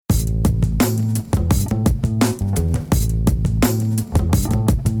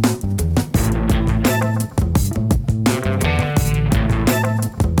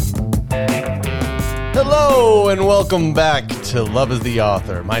welcome back to Love is the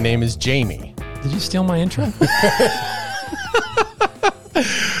Author. My name is Jamie. Did you steal my intro?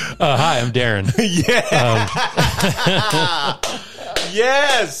 Hi, I'm Darren. Yeah.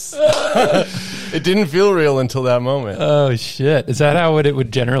 Yes. It didn't feel real until that moment. Oh, shit. Is that how it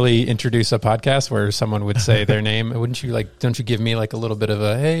would generally introduce a podcast, where someone would say their name? Wouldn't you don't you give me like a little bit of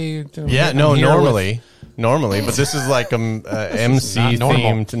a, hey? Yeah, no, normally, but this is like a MC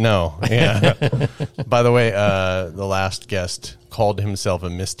themed. No, yeah. By the way, the last guest called himself a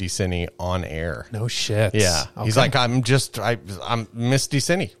Misty Cine on air. No shit. Yeah, okay. He's like, I'm Misty Cine. Misty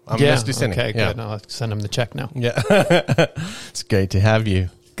Cine. Okay, yeah. good. I'll send him the check now. Yeah, it's great to have you.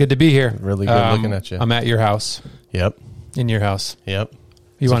 Good to be here. Really good looking at you. I'm at your house. Yep. In your house. Yep.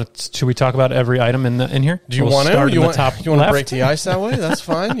 Should we talk about every item in here? Do you want to? You want to break the ice that way? That's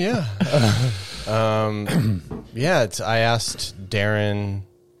fine. Yeah. I asked Darren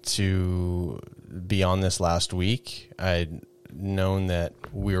to be on this last week. I'd known that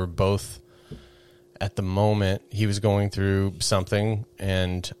we were both at the moment. He was going through something,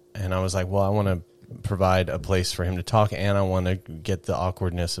 and I was like, well, I want to provide a place for him to talk, and I want to get the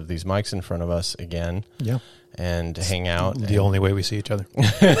awkwardness of these mics in front of us again. Yeah. And hang out. The only way we see each other.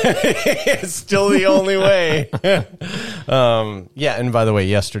 It's still the only way. And by the way,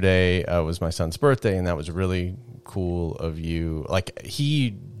 yesterday was my son's birthday, and that was really cool of you. Like,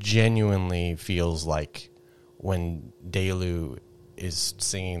 he genuinely feels like when Delu is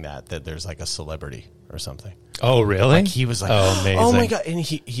singing that there's like a celebrity or something. Oh, really? Like, he was like, oh, amazing. Oh my God. And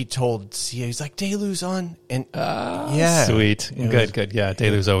he told Sia, he's like, Delu's on. And yeah. Sweet. Good. Yeah.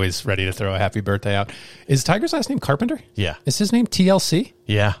 Delu's always ready to throw a happy birthday out. Is Tiger's last name Carpenter? Yeah. Is his name TLC?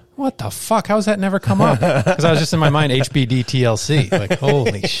 Yeah. What the fuck? How's that never come up? Because I was just in my mind, HBD TLC. Like,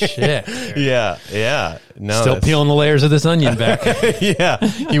 holy shit. Yeah. No. Still peeling the layers of this onion back. Yeah.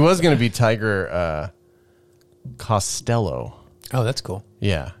 He was going to be Tiger Costello. Oh, that's cool.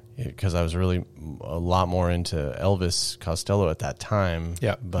 Yeah. Because I was really a lot more into Elvis Costello at that time.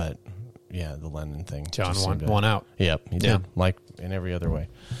 Yeah. But yeah, the Lennon thing. John won out. Yep. He did. Like in every other way.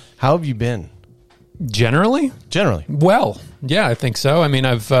 How have you been? Generally? Well, yeah, I think so. I mean,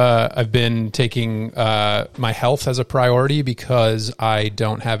 I've been taking my health as a priority because I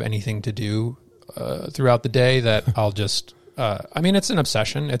don't have anything to do throughout the day that I'll just, it's an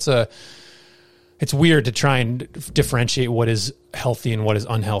obsession. It's weird to try and differentiate what is healthy and what is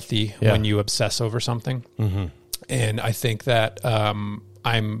unhealthy when you obsess over something. Mm-hmm. And I think that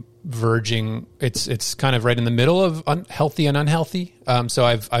I'm verging. It's kind of right in the middle of healthy and unhealthy. So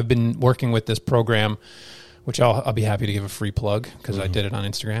I've been working with this program, which I'll be happy to give a free plug because I did it on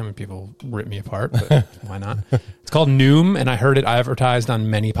Instagram and people rip me apart, but why not? It's called Noom, and I heard it advertised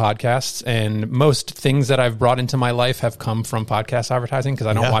on many podcasts, and most things that I've brought into my life have come from podcast advertising because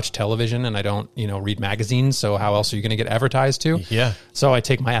I don't watch television and I don't, theread magazines, so how else are you going to get advertised to? Yeah. So I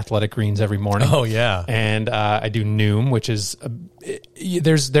take my Athletic Greens every morning. Oh, yeah. And I do Noom, which is,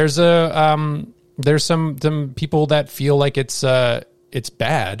 there's some people that feel like it's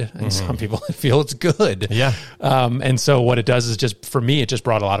bad, and some people feel it's good. Yeah. And so what it does is just, for me, it just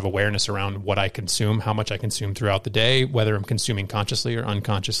brought a lot of awareness around what I consume, how much I consume throughout the day, whether I'm consuming consciously or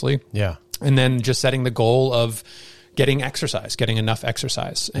unconsciously. Yeah. And then just setting the goal of getting enough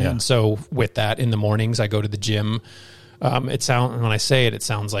exercise. And so with that, in the mornings, I go to the gym. When I say it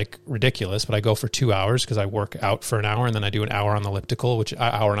sounds like ridiculous, but I go for 2 hours because I work out for an hour and then I do an hour on the elliptical, which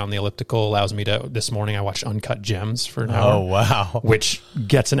hour on the elliptical allows me to, this morning I watched Uncut Gems for an hour. Oh, wow. Which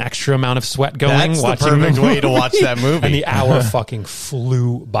gets an extra amount of sweat going. That's the perfect way to watch that movie. And the hour fucking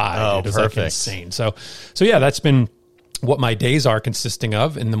flew by. Oh, it was perfect. Like insane. So yeah, that's been what my days are consisting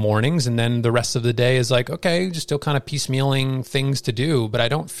of in the mornings. And then the rest of the day is like, okay, just still kind of piecemealing things to do, but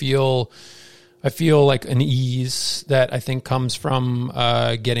I feel like an ease that I think comes from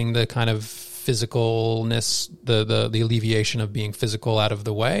getting the kind of physicalness, the alleviation of being physical out of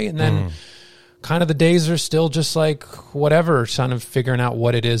the way. And then kind of the days are still just like whatever, kind of figuring out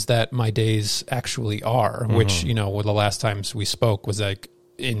what it is that my days actually are, which, the last times we spoke was like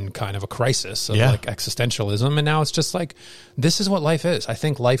in kind of a crisis of like existentialism. And now it's just like, this is what life is. I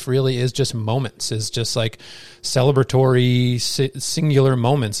think life really is just moments, is just like celebratory singular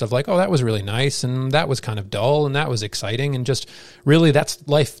moments of like, oh, that was really nice. And that was kind of dull. And that was exciting. And just really that's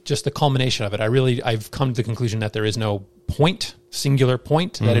life, just the culmination of it. I've come to the conclusion that there is no singular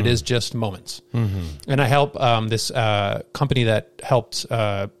point, that it is just moments. And I help this company that helped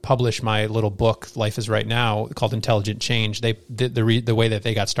publish my little book, Life is Right Now, called Intelligent Change. They the way that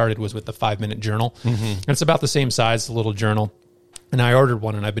they got started was with the 5-minute journal. And it's about the same size, the little journal. And I ordered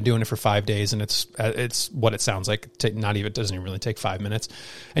one, and I've been doing it for 5 days, and it's what it sounds like. It doesn't even really take 5 minutes.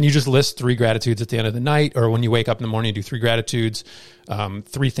 And you just list 3 gratitudes at the end of the night, or when you wake up in the morning, you do 3 gratitudes,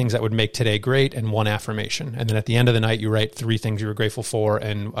 3 things that would make today great, and 1 affirmation. And then at the end of the night, you write 3 things you were grateful for,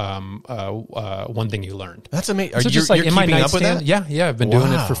 and 1 thing you learned. That's amazing. So just like in my nightstand, yeah, I've been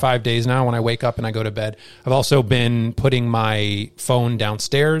doing it for 5 days now. When I wake up and I go to bed, I've also been putting my phone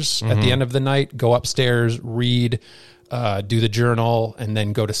downstairs at the end of the night, go upstairs, read, do the journal, and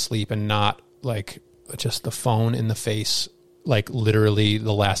then go to sleep, and not like just the phone in the face, like literally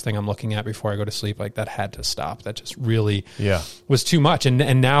the last thing I'm looking at before I go to sleep. Like that had to stop. That just really was too much.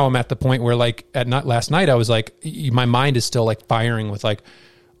 And now I'm at the point where like last night I was like, my mind is still like firing with like,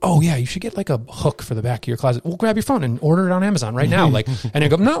 oh yeah, you should get like a hook for the back of your closet. Well, grab your phone and order it on Amazon right now. Like, and I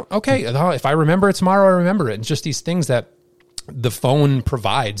go, no, okay. If I remember it tomorrow, I remember it. And just these things that the phone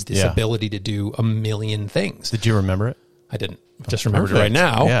provides this ability to do a million things. Did you remember it? I didn't. Just remembered it right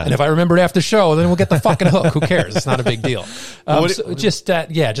now. Yeah. And if I remembered after the show, then we'll get the fucking hook. Who cares? It's not a big deal. Just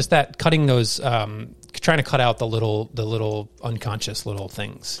that cutting those, trying to cut out the little unconscious little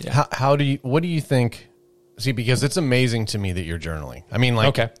things. Yeah. What do you think? See, because it's amazing to me that you're journaling. I mean,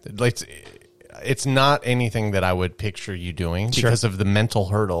 like, it's not anything that I would picture you doing because of the mental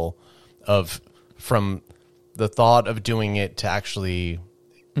hurdle from the thought of doing it to actually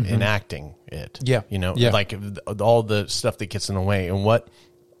enacting it. Yeah. Like all the stuff that gets in the way, and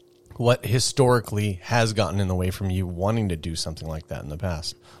what historically has gotten in the way from you wanting to do something like that in the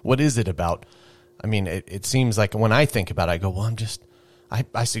past. What is it about? I mean, it seems like when I think about it, I go, well,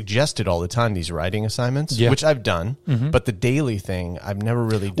 I suggested all the time these writing assignments, which I've done, but the daily thing I've never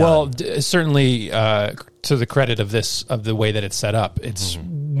really done. Well, certainly to the credit of the way that it's set up, it's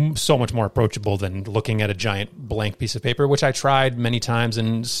so much more approachable than looking at a giant blank piece of paper, which I tried many times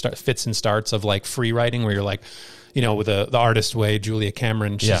in fits and starts of like free writing, where you're like, with the artist way, Julia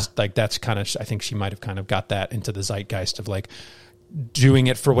Cameron, she's like, that's kind of, I think she might have kind of got that into the zeitgeist of like, doing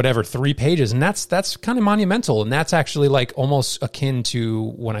it for whatever 3 pages, and that's kind of monumental. And that's actually like almost akin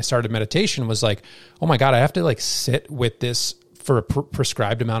to when I started meditation, was like, oh my God, I have to like sit with this for a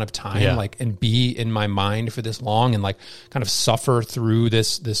prescribed amount of time, like, and be in my mind for this long, and like kind of suffer through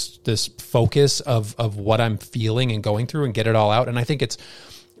this focus of what I'm feeling and going through, and get it all out. And I think it's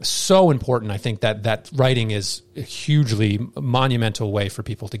so important. I think that writing is a hugely monumental way for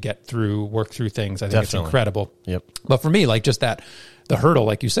people to work through things. I think it's incredible. Yep. But for me, like just the hurdle,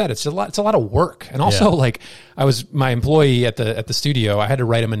 like you said, it's a lot of work. And also like my employee at the studio, I had to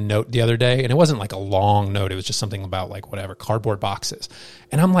write him a note the other day, and it wasn't like a long note. It was just something about like whatever, cardboard boxes.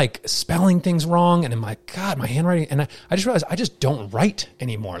 And I'm like spelling things wrong. And I'm like, God, my handwriting. And I just realized I just don't write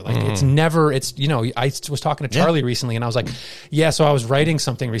anymore. Like I was talking to Charlie recently, and I was like, so I was writing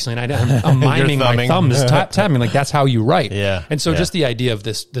something recently, and I'm miming my thumbs, tapping, like that's how you write. Yeah. And so just the idea of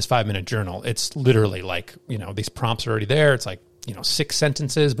this 5-minute journal, it's literally like, these prompts are already there. It's like, 6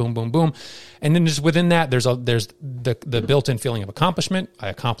 sentences, boom, boom, boom. And then just within that, there's the built-in feeling of accomplishment. I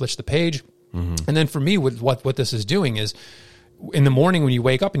accomplished the page. And then for me, with what this is doing is, in the morning when you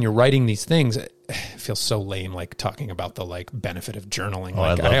wake up and you're writing these things, it feels so lame, like talking about the like benefit of journaling. Oh,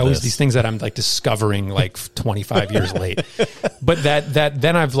 like I always these things that I'm like discovering like 25 years late. But that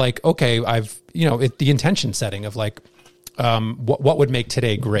then I've like, okay, I've, the intention setting of like, what would make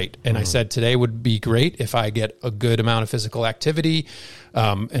today great? And I said today would be great if I get a good amount of physical activity,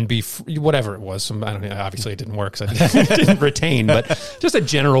 and be whatever it was. I don't know. Obviously, it didn't work because I didn't retain, but just a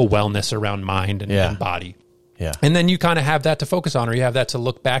general wellness around mind and body. Yeah. And then you kind of have that to focus on, or you have that to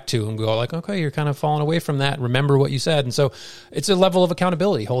look back to and go like, okay, you're kind of falling away from that. Remember what you said. And so it's a level of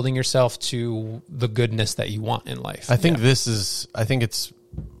accountability, holding yourself to the goodness that you want in life. I think it's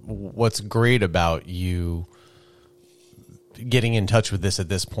what's great about you getting in touch with this at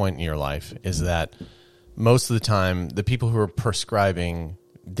this point in your life is that most of the time, the people who are prescribing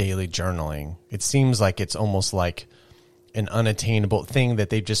daily journaling, it seems like it's almost like an unattainable thing that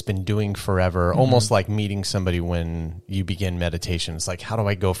they've just been doing forever, almost like meeting somebody when you begin meditation. It's like, how do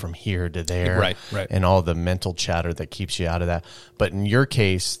I go from here to there? Right. And all the mental chatter that keeps you out of that. But in your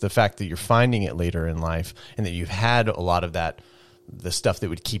case, the fact that you're finding it later in life and that you've had a lot of that, the stuff that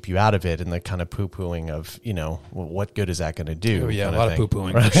would keep you out of it, and the kind of poo-pooing of, well, what good is that going to do? Oh, yeah, a lot of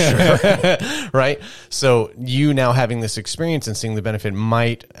poo-pooing. Right? For sure. Right? So you now having this experience and seeing the benefit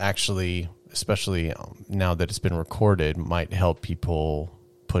might actually, especially now that it's been recorded, might help people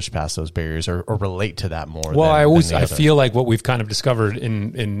push past those barriers or relate to that more. Well, I feel like what we've kind of discovered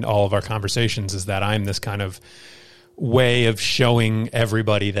in all of our conversations is that I'm this kind of way of showing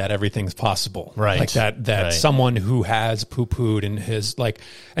everybody that everything's possible. Right. Like that someone who has poo-pooed and his like,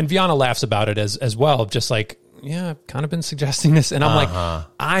 and Viana laughs about it as well. Just like, yeah, I've kind of been suggesting this. And I'm like,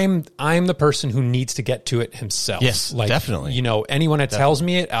 I'm the person who needs to get to it himself. Yes, like, definitely. You know, anyone that tells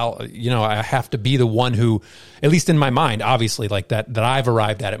me it, I have to be the one who, at least in my mind, obviously, like that I've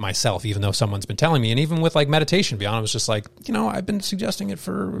arrived at it myself, even though someone's been telling me. And even with like meditation, beyond, I was just like, you know, I've been suggesting it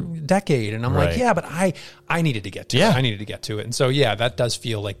for a decade. And I'm like, yeah, but I needed to get to it. I needed to get to it. And so, yeah, that does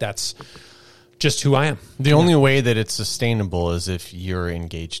feel like that's just who I am. The only way that it's sustainable is if you're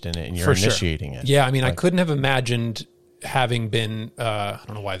engaged in it and you're initiating it. Yeah, I mean, I couldn't have imagined having been, I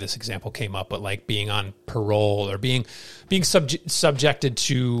don't know why this example came up, but like being on parole or being subjected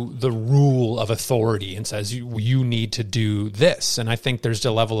to the rule of authority and says, you need to do this. And I think there's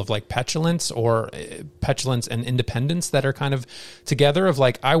a level of like petulance and independence that are kind of together of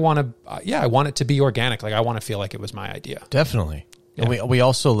like, I want it to be organic. Like I want to feel like it was my idea. Definitely. Yeah. And we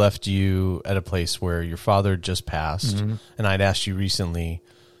also left you at a place where your father just passed, and I'd asked you recently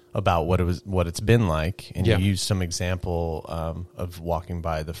about what it's been like, and you used some example of walking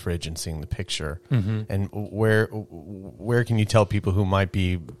by the fridge and seeing the picture. And where can you tell people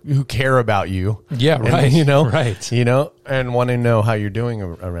who care about you? Yeah, and, right. You know, right. You know, and want to know how you're doing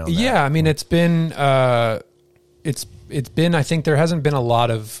around that. Yeah, I mean, it's been it's been, I think there hasn't been a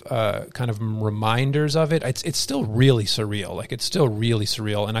lot of kind of reminders of it. It's still really surreal. Like it's still really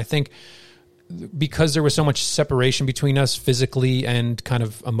surreal. And I think because there was so much separation between us physically and kind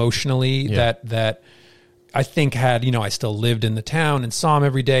of emotionally that I think had, you know, I still lived in the town and saw him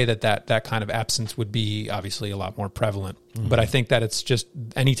every day, that kind of absence would be obviously a lot more prevalent. But I think that it's just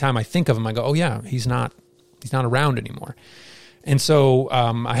anytime I think of him, I go, oh yeah, he's not around anymore. And so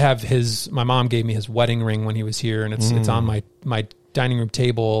I have my mom gave me his wedding ring when he was here, and it's on my dining room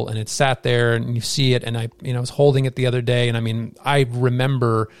table, and it's sat there, and you see it, and I was holding it the other day, and I mean, I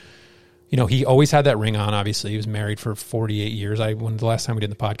remember, you know, he always had that ring on, obviously. He was married for 48 years. When the last time we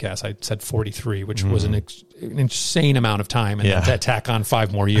did the podcast, I said 43, which was an insane amount of time, and to tack on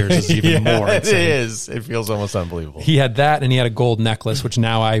 5 more years is even more insane. It is. It feels almost unbelievable. He had that, and he had a gold necklace, which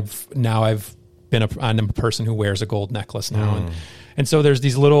now I've been I'm a person who wears a gold necklace now. And so there's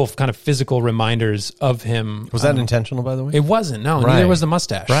these little kind of physical reminders of him. Was that intentional, by the way? It wasn't. No, neither was the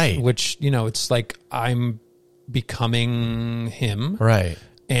mustache. Right. Which, you know, it's like I'm becoming him. Right.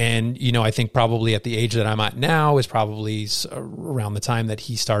 And, you know, I think probably at the age that I'm at now is probably around the time that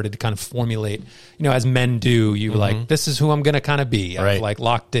he started to kind of formulate, you know, as men do, you like, this is who I'm going to kind of be. Right. I've like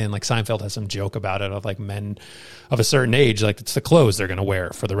locked in, like Seinfeld has some joke about it of like men of a certain age, like it's the clothes they're going to wear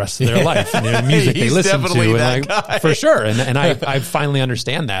for the rest of their life and the music they listen to. And like, guy. For sure. And I finally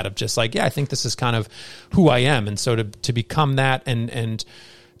understand that of just like, yeah, I think this is kind of who I am. And so to become that and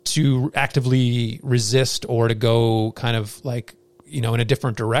to actively resist or to go kind of like, you know, in a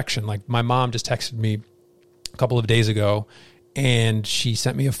different direction. Like my mom just texted me a couple of days ago and she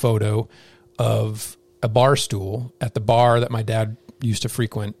sent me a photo of a bar stool at the bar that my dad used to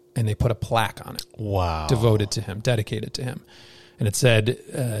frequent, and they put a plaque on it. Wow. Dedicated to him. And it said,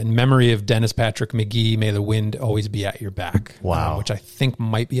 in memory of Dennis Patrick McGee, may the wind always be at your back. Wow. Which I think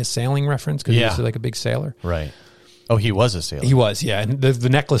might be a sailing reference because he was like a big sailor. Right. Oh, he was a sailor. He was, yeah. And the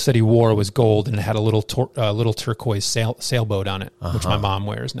necklace that he wore was gold, and it had a little turquoise sailboat on it, which my mom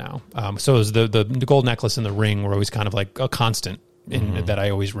wears now. So it was the gold necklace and the ring were always kind of like a constant that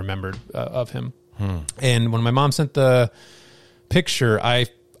I always remembered of him. And when my mom sent the picture, I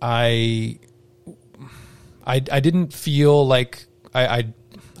didn't feel like I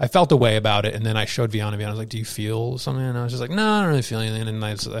felt a way about it, and then I showed Viana. I was like, "Do you feel something?" And I was just like, "No, I don't really feel anything." And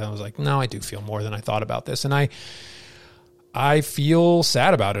I was like, "No, I do feel more than I thought about this." And I feel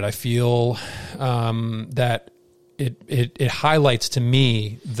sad about it. I feel that it highlights to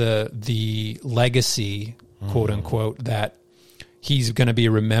me the legacy, quote unquote, that he's going to be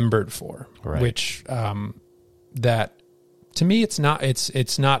remembered for. Right. Which that. To me, it's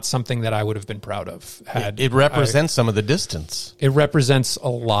not something that I would have been proud of. It represents some of the distance. It represents a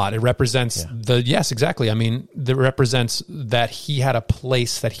lot. It represents yes, exactly. I mean, it represents that he had a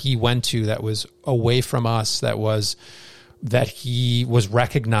place that he went to that was away from us, that he was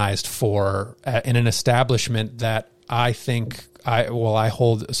recognized for in an establishment that I think I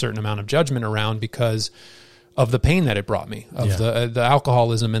hold a certain amount of judgment around because of the pain that it brought me, of the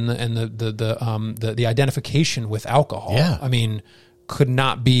alcoholism and the identification with alcohol. Yeah. I mean, could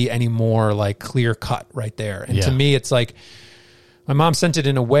not be any more like clear cut right there. And to me, it's like my mom sent it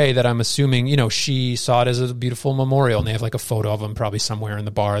in a way that I'm assuming, you know, she saw it as a beautiful memorial, and they have like a photo of him probably somewhere in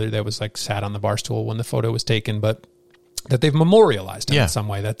the bar that was like sat on the bar stool when the photo was taken. But they've memorialized him Yeah. in some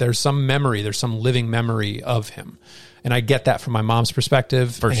way, that there's some memory, there's some living memory of him. And I get that from my mom's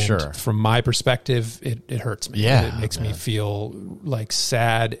perspective. For and sure. From my perspective, it hurts me. Yeah. It makes me feel like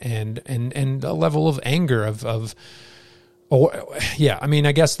sad and a level of anger I mean,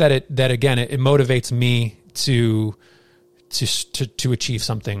 I guess that it motivates me to achieve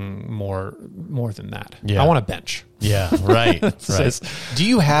something more than that. Yeah. I want a bench. Yeah, right. right. Says- Do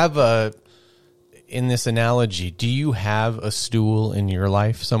you have in this analogy, do you have a stool in your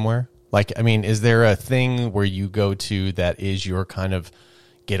life somewhere? Like, I mean, is there a thing where you go to that is your kind of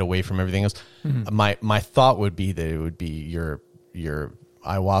get away from everything else? Mm-hmm. My thought would be that it would be your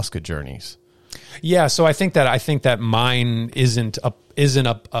ayahuasca journeys. Yeah, so I think that mine doesn't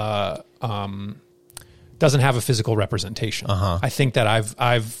have a physical representation. I think that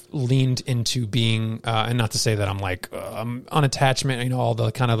I've leaned into being, and not to say that I'm like unattachment, all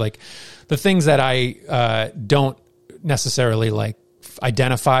the kind of like the things that I don't necessarily like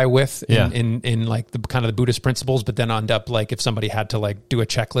identify with in like the kind of the Buddhist principles, but then end up like if somebody had to like do a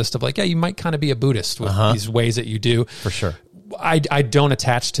checklist of like, yeah, you might kind of be a Buddhist with these ways that you do. For sure. I don't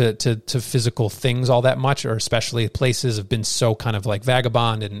attach to physical things all that much, or especially places have been so kind of like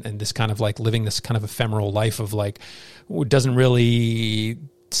vagabond and this kind of like living this kind of ephemeral life of like, doesn't really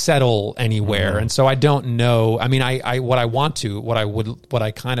settle anywhere. And so I don't know. I mean, what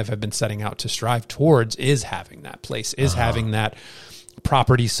I kind of have been setting out to strive towards is having that place, is having that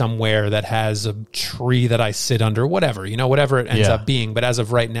property somewhere that has a tree that I sit under, whatever it ends up being. But as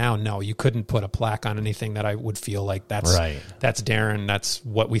of right now, no, you couldn't put a plaque on anything that I would feel like that's Darren. That's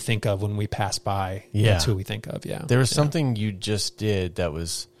what we think of when we pass by. Yeah. That's who we think of. Yeah. There was something you just did that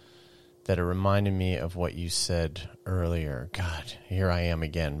it reminded me of what you said earlier. God, here I am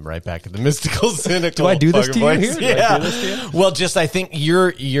again, right back at the mystical, cynical. Do I do this to you voice. here? Yeah. Do I do this to you? Well, just I think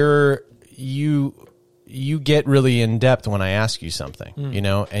you get really in depth when I ask you something,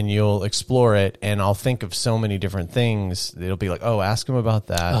 and you'll explore it, and I'll think of so many different things. It'll be like, oh, ask him about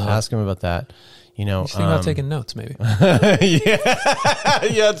that. Ask him about that. You think about taking notes, maybe. yeah,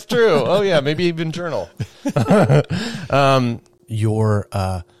 it's true. Oh yeah, maybe even journal.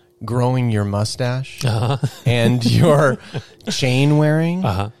 You're growing your mustache and your chain wearing.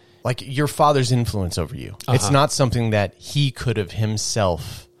 Like your father's influence over you. It's not something that he could have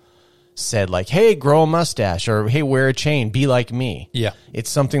himself said like, hey, grow a mustache, or hey, wear a chain, be like me. Yeah. It's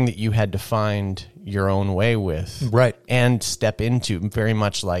something that you had to find your own way with. Right. And step into, very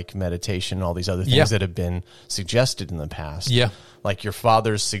much like meditation, all these other things that have been suggested in the past. Yeah. Like your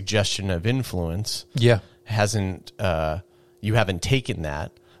father's suggestion of influence hasn't, you haven't taken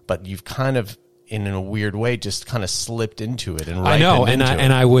that, but you've kind of, in a weird way, just kind of slipped into it and I know, ripened into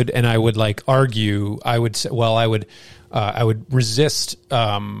it. I would like argue. I would say, well, I would resist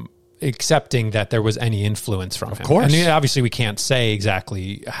accepting that there was any influence from him. Of course, I mean, obviously, we can't say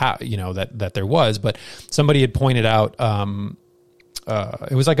exactly how that there was, but somebody had pointed out.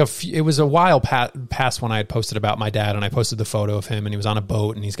 It was a while past when I had posted about my dad, and I posted the photo of him, and he was on a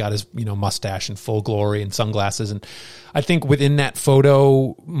boat, and he's got his mustache in full glory and sunglasses. And I think within that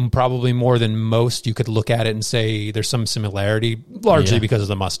photo, probably more than most, you could look at it and say there's some similarity, largely because of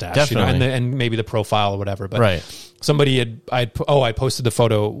the mustache, Definitely. and maybe the profile or whatever. But right. Somebody I posted the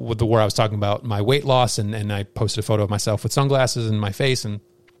photo where I was talking about my weight loss, and I posted a photo of myself with sunglasses in my face, and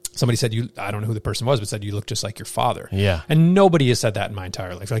somebody said, I don't know who the person was, but said, you look just like your father. Yeah. And nobody has said that in my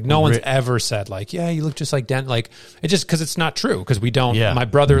entire life. Like, no one's ever said, like, yeah, you look just like Dan. Like, it just, because it's not true. Because we don't, my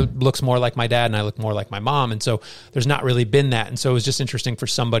brother looks more like my dad, and I look more like my mom. And so there's not really been that. And so it was just interesting for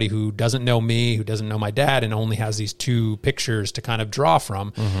somebody who doesn't know me, who doesn't know my dad, and only has these two pictures to kind of draw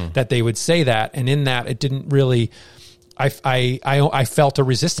from, that they would say that. And in that, it didn't really... I felt a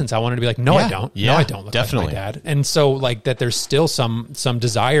resistance. I wanted to be like, no, I don't. Yeah, no, I don't look definitely. like my dad. And so like that there's still some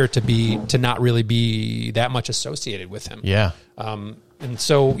desire to not really be that much associated with him. Yeah. And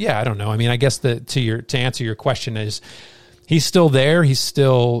so, yeah, I don't know. I mean, I guess to answer your question is he's still there. He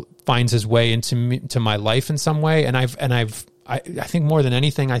still finds his way into my life in some way. And I think more than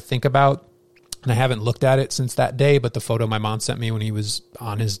anything I think about, and I haven't looked at it since that day, but the photo my mom sent me when he was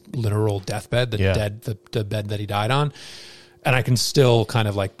on his literal deathbed, the bed that he died on. And I can still kind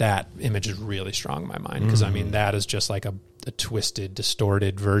of like that image is really strong in my mind. Because I mean, that is just like a twisted,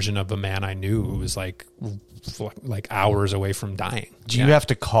 distorted version of a man I knew who was like hours away from dying. Do you have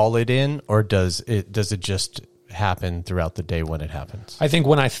to call it in, or does it just happen throughout the day when it happens? I think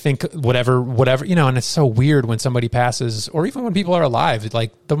when I think whatever, and it's so weird when somebody passes, or even when people are alive,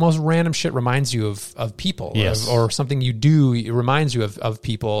 like the most random shit reminds you of people, or something you do, it reminds you of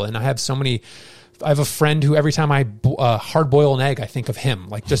people. And I have so many have a friend who every time I hard boil an egg, I think of him.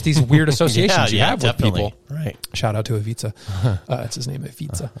 Like just these weird associations you have definitely. with people. Right. Shout out to Ivica. It's his name,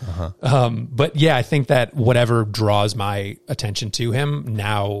 Ivica. But yeah, I think that whatever draws my attention to him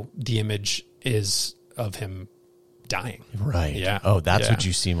now, the image is of him dying. Right. Yeah. Oh, that's Yeah. what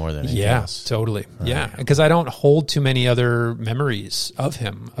you see more than anything else. Totally. Right. Yeah. Because I don't hold too many other memories of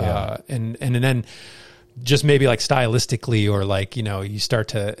him. And then just maybe like stylistically, or like, you know, you start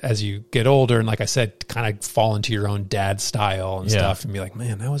to, as you get older and like I said, kind of fall into your own dad style and stuff and be like,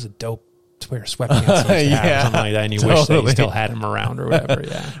 man, that was a dope pair of sweatpants. Or something like that. And you wish that you still had him around or whatever.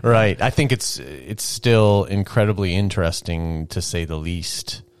 Yeah. Right. I think it's still incredibly interesting, to say the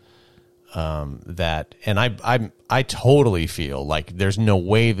least. That, and I totally feel like there's no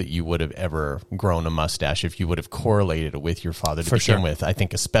way that you would have ever grown a mustache if you would have correlated it with your father to begin with. I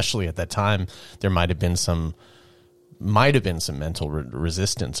think especially at that time, there might have been some mental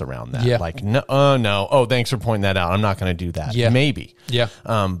resistance around that. Yeah. Like, no, no. Oh, thanks for pointing that out. I'm not going to do that. Yeah. Maybe. Yeah.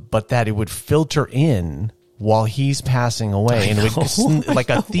 But that it would filter in while he's passing away, and it would like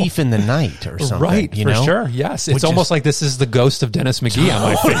a thief in the night or something. Right, you for know? sure. Yes. It's Which almost like this is the ghost of Dennis McGee on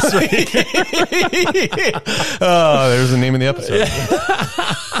my face. Oh, there's the name of the episode.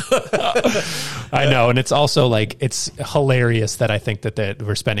 I know. And it's also like, it's hilarious that I think that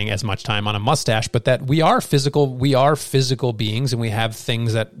we're spending as much time on a mustache, but that we are physical beings, and we have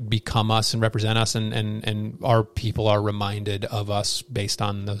things that become us and represent us, and our people are reminded of us based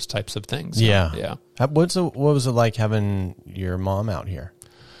on those types of things. So, Yeah. Yeah. What was it like having your mom out here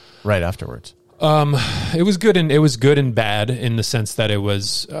right afterwards? It was good and bad, in the sense that it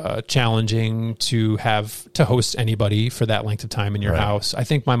was challenging to host anybody for that length of time in your house. I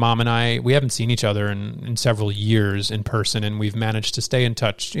think my mom and I, we haven't seen each other in several years in person, and we've managed to stay in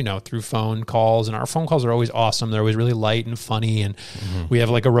touch, you know, through phone calls, and our phone calls are always awesome. They're always really light and funny, and we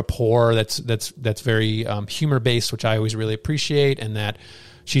have like a rapport that's very humor based, which I always really appreciate, and that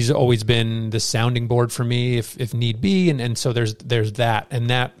she's always been the sounding board for me if need be, and so there's that, and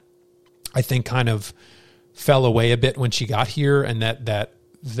that I think kind of fell away a bit when she got here, and that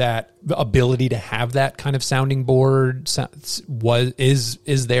ability to have that kind of sounding board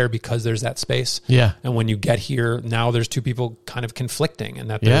is there because there's that space. Yeah. And when you get here, now there's two people kind of conflicting,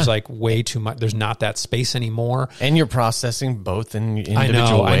 and that there's like way too much. There's not that space anymore. And you're processing both in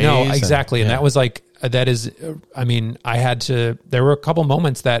individual ways. I know exactly. And that was like, I mean, there were a couple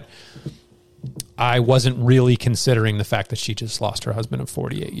moments that I wasn't really considering the fact that she just lost her husband of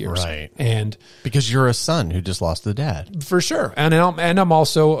 48 years. Right. And because you're a son who just lost the dad. for sure. And I'm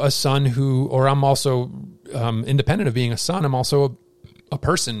also a son I'm also independent of being a son. I'm also a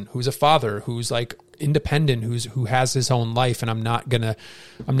person who's a father, who's like independent, who has his own life. And I'm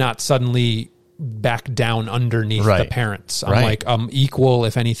not suddenly back down underneath the parents. I'm like, equal,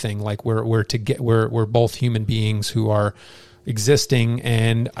 if anything. Like we're both human beings who are existing,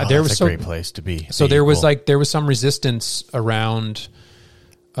 and there was a great place to be. So there was some resistance around,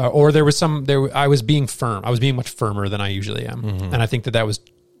 I was being firm. I was being much firmer than I usually am, and I think that was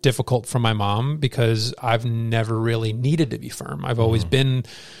difficult for my mom, because I've never really needed to be firm. I've always been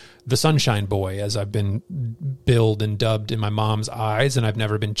the sunshine boy, as I've been billed and dubbed in my mom's eyes, and I've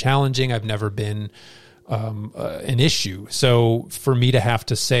never been challenging. I've never been an issue. So for me to have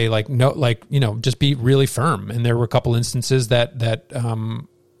to say like, no, like, you know, just be really firm. And there were a couple instances that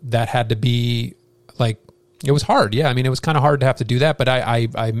had to be like, it was hard. Yeah. I mean, it was kind of hard to have to do that, but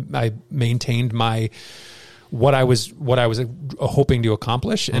I maintained what I was hoping to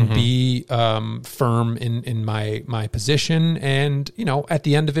accomplish, and be firm in my position. And, you know, at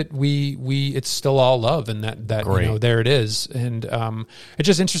the end of it, it's still all love, and that you know, there it is. And it's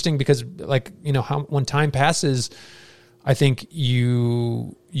just interesting because, like, you know, when time passes, I think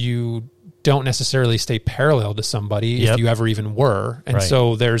you don't necessarily stay parallel to somebody if you ever even were. And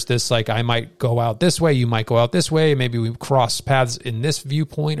so there's this, like, I might go out this way, you might go out this way, maybe we cross paths in this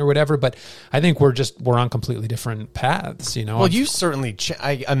viewpoint or whatever, but I think we're on completely different paths, you know? Well, you certainly,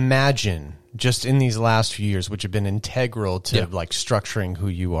 I imagine, just in these last few years, which have been integral to like structuring who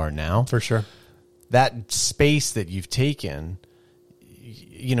you are now. For sure. That space that you've taken,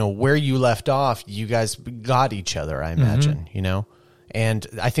 you know, where you left off, you guys got each other, I imagine, you know? And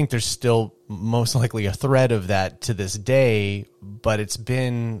I think there's still most likely a thread of that to this day, but it's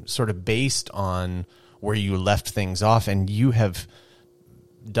been sort of based on where you left things off, and you have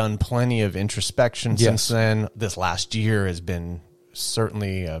done plenty of introspection since then. This last year has been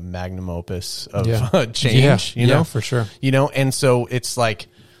certainly a magnum opus of change, you know? For sure. You know, and so it's like,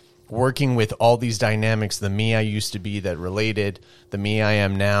 working with all these dynamics, the me I used to be that related, the me I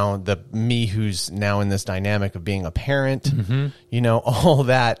am now, the me who's now in this dynamic of being a parent, you know, all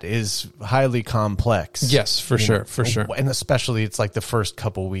that is highly complex. Yes, for sure. And especially it's like the first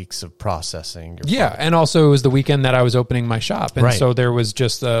couple weeks of processing. Yeah. And also it was the weekend that I was opening my shop. And Right. so there was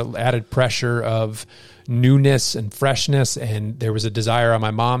just the added pressure of newness and freshness. And there was a desire on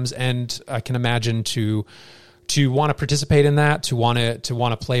my mom's end, I can imagine, to want to participate in that, to want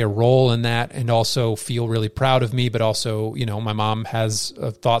to play a role in that, and also feel really proud of me. But also, you know, my mom has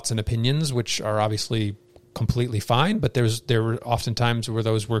thoughts and opinions, which are obviously completely fine. But there were often times where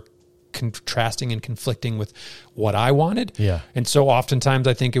those were contrasting and conflicting with what I wanted. Yeah. And so oftentimes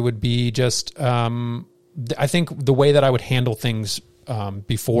I think it would be just, I think the way that I would handle things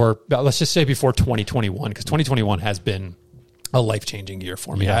before, let's just say before 2021, because 2021 has been a life-changing year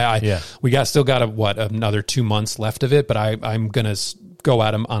for me. We still got another 2 months left of it, but I'm going to go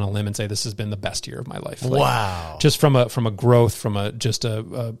out on a limb and say this has been the best year of my life. Like, wow. Just from a growth, from an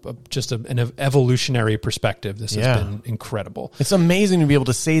evolutionary perspective, this has been incredible. It's amazing to be able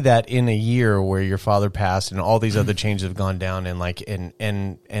to say that in a year where your father passed and all these other changes have gone down, and like and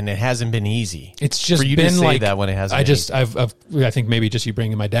it hasn't been easy. It's just for you been to say like that when it hasn't. I think maybe just you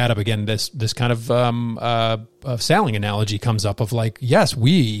bringing my dad up again. This kind of sailing analogy comes up of like, yes,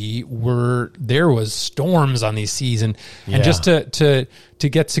 there was storms on these seas, and just to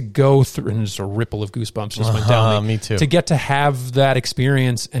get to go through, and just a ripple of goosebumps just went down me too. To get to have that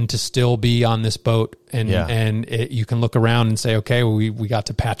experience and to still be on this boat, and you can look around and say, okay, we got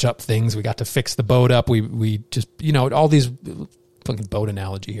to patch up things, we got to fix the boat up, we just, you know, all these fucking boat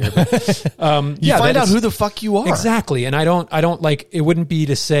analogy here. But, you find out who the fuck you are. Exactly. And I don't like, it wouldn't be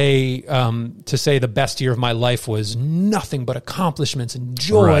to say the best year of my life was nothing but accomplishments and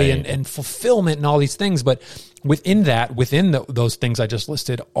joy and fulfillment and all these things. But within those things I just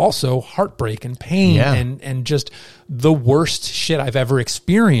listed, also heartbreak and pain and just the worst shit I've ever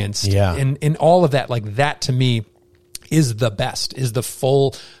experienced. Yeah. And all of that, like that to me is the best, is the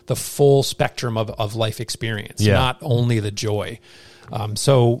full spectrum of life experience, not only the joy.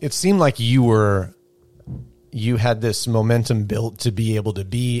 So it seemed like you had this momentum built to be able to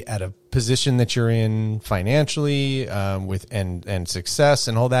be at a position that you're in financially, with and success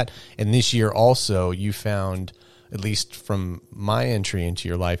and all that. And this year also you found, at least from my entry into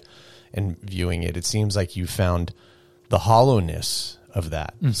your life and viewing it, it seems like you found the hollowness of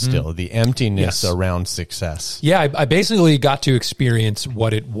that, still the emptiness around success. Yeah, I basically got to experience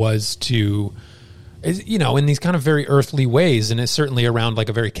what it was to, you know, in these kind of very earthly ways, and it's certainly around like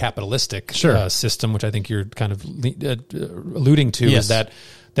a very capitalistic system, which I think you're kind of alluding to, is that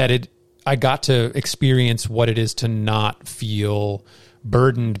I got to experience what it is to not feel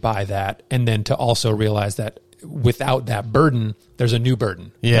burdened by that, and then to also realize that without that burden, there's a new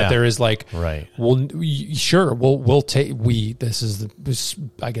burden. Yeah. That there is like, right. Well, sure. We'll take, this is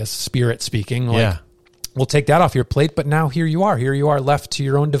I guess, spirit speaking. Like, we'll take that off your plate, but now here you are left to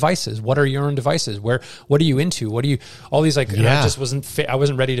your own devices. What are your own devices? What are you into? What do you, all these, like, and I just I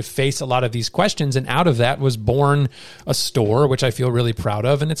wasn't ready to face a lot of these questions. And out of that was born a store, which I feel really proud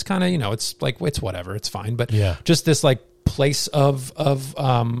of. And it's kind of, you know, it's like, it's whatever, it's fine. But just this like place of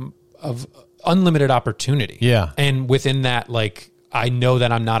unlimited opportunity. Yeah. And within that, like, I know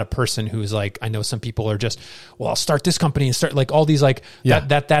that I'm not a person who's like, I know some people are just, well, I'll start this company and start like all these, like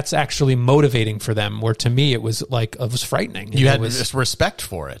that's actually motivating for them. Where to me, it was like, it was frightening. You had just respect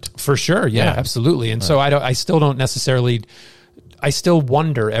for it. For sure. Yeah, absolutely. And so I still don't necessarily, I still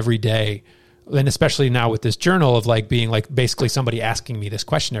wonder every day, and especially now with this journal of like being like basically somebody asking me this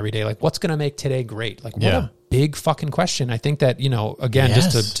question every day, like, what's going to make today great? Like, what a big fucking question. I think that, you know, again,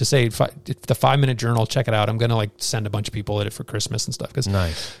 just to say the 5-minute journal, check it out. I'm going to like send a bunch of people it for Christmas and stuff. Cause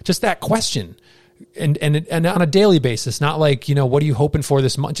just that question and on a daily basis, not like, you know, what are you hoping for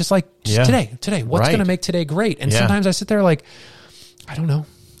this month? Just like today, what's going to make today great? And sometimes I sit there like, I don't know.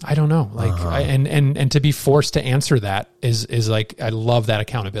 Like, and to be forced to answer that is like, I love that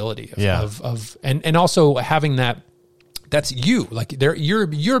accountability and also having that's you, like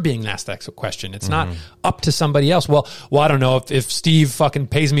you're being asked that question. It's not up to somebody else. Well, I don't know if Steve fucking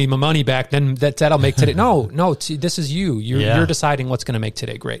pays me my money back, then that'll make today. No, this is you. You're deciding what's going to make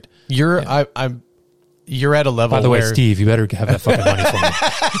today great. You're at a level. By the way, Steve, you better have that fucking money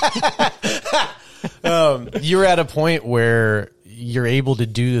for me. You're at a point where you're able to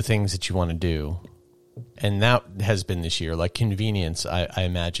do the things that you want to do. And that has been this year. Like convenience, I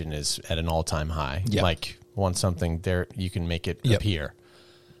imagine, is at an all-time high. Yep. Like want something there, you can make it appear.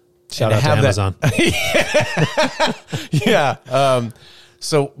 Shout out to Amazon.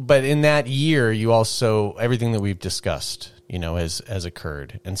 So, but in that year, you also, everything that we've discussed, has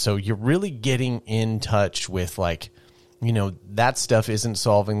occurred. And so you're really getting in touch with like, that stuff isn't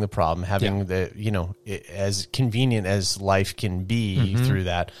solving the problem. Having as convenient as life can be through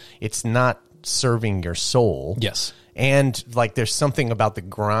that, it's not serving your soul. Yes. And like, there's something about the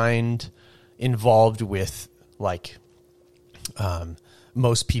grind involved with like,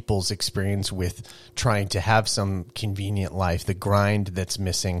 most people's experience with trying to have some convenient life, the grind that's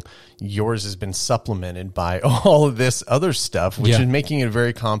missing. Yours has been supplemented by all of this other stuff, which is making it a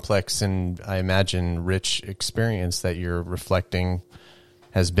very complex and, I imagine, rich experience that you're reflecting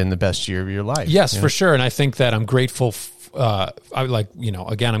has been the best year of your life. Yes, for sure. And I think that I'm grateful. Again,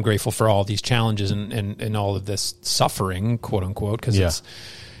 I'm grateful for all these challenges and all of this suffering, quote unquote, because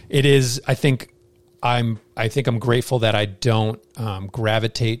it is, I think I'm grateful that I don't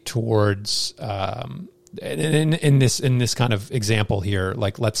gravitate towards in this kind of example here.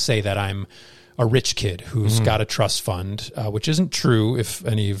 Like, let's say that I'm a rich kid who's got a trust fund, which isn't true. If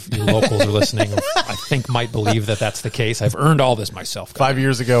any of your locals are listening, I think might believe that that's the case. I've earned all this myself. 5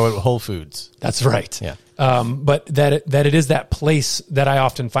 years ago at Whole Foods. That's right. Yeah. But that it is that place that I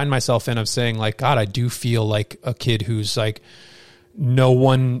often find myself in of saying like, God, I do feel like a kid who's like,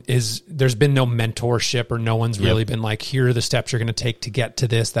 there's been no mentorship or no one's really been like, here are the steps you're going to take to get to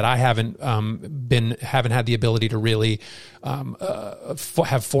this, that I haven't had the ability to really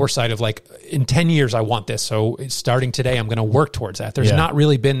have foresight of like, in 10 years, I want this. So starting today, I'm going to work towards that. There's not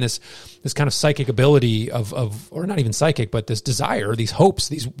really been this kind of psychic ability or not even psychic, but this desire, these hopes,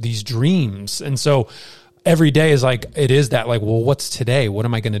 these dreams. And so every day is like, it is that like, well, what's today? What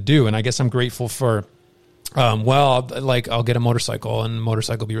am I going to do? And I guess I'm grateful for, I'll get a motorcycle and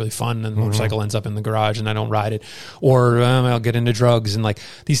motorcycle will be really fun and the motorcycle ends up in the garage and I don't ride it, or I'll get into drugs and like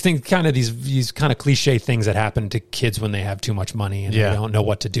these things, kind of these kind of cliche things that happen to kids when they have too much money and they don't know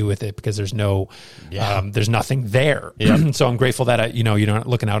what to do with it because there's there's nothing there. So I'm grateful that you're not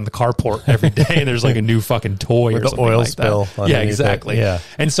looking out in the carport every day and there's like a new fucking toy or the something oil like spill. That. Yeah, exactly. Yeah.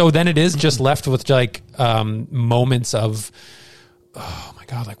 And so then it is just left with like moments of, oh my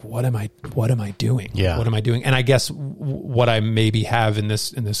God, like what am I doing? Yeah. What am I doing? And I guess what I maybe have in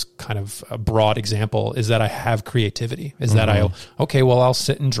this kind of broad example is that I have creativity, is that I'll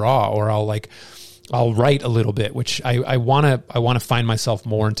sit and draw, or I'll write a little bit, which I want to find myself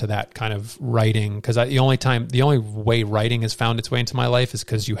more into that kind of writing. Cause the only way writing has found its way into my life is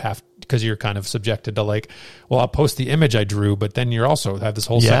because you're kind of subjected to like, well, I'll post the image I drew, but then you're also have this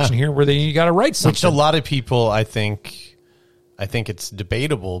whole section here where you got to write something. Which a lot of people, I think it's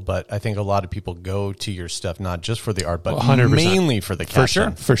debatable, but I think a lot of people go to your stuff not just for the art, but 100%. Mainly for the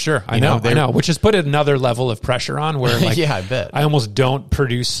caption. For sure. I know, which has put another level of pressure on where like, yeah, I bet. I almost don't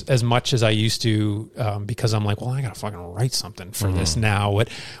produce as much as I used to because I'm like, well, I got to fucking write something for this now,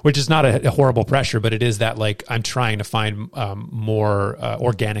 which is not a horrible pressure, but it is that like I'm trying to find more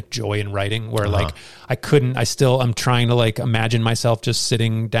organic joy in writing where like I'm trying to like imagine myself just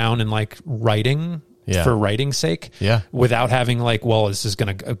sitting down and like writing for writing's sake, without having like, well, this is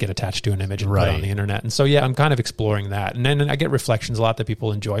going to get attached to an image and put on the internet. And so, I'm kind of exploring that. And then I get reflections a lot that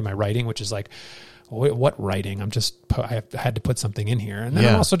people enjoy my writing, which is like, what writing? I had to put something in here. And then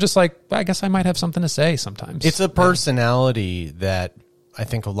I'm also just like, I guess I might have something to say sometimes. It's a personality that I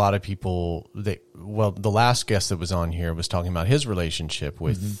think a lot of people, the last guest that was on here was talking about his relationship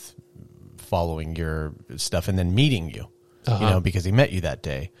with following your stuff and then meeting you, because he met you that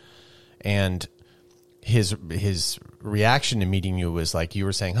day. And his reaction to meeting you was like, you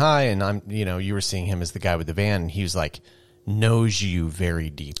were saying hi, and you were seeing him as the guy with the van, and he was like, knows you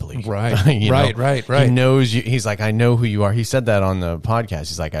very deeply. Right. Right. He knows you. He's like, I know who you are. He said that on the podcast.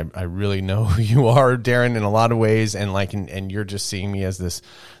 He's like, I really know who you are, Darren, in a lot of ways. And like, and you're just seeing me as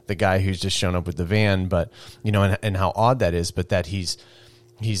the guy who's just shown up with the van, but and how odd that is, but that he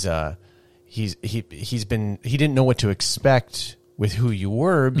didn't know what to expect with who you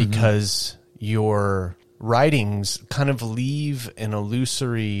were because your writings kind of leave an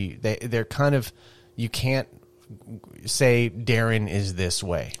illusory, they're kind of, you can't say Darren is this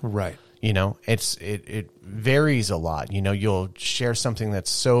way. Right. It varies a lot. You'll share something that's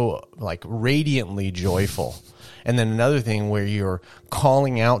so like radiantly joyful. And then another thing where you're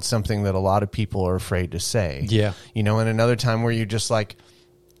calling out something that a lot of people are afraid to say. Yeah. And another time where you're just like,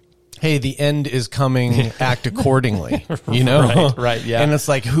 hey, the end is coming, act accordingly, Right, yeah. And it's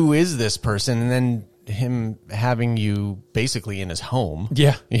like, who is this person? And then him having you basically in his home,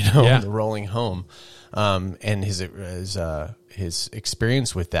 the rolling home. And his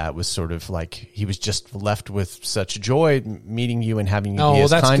experience with that was sort of like, he was just left with such joy meeting you and having you be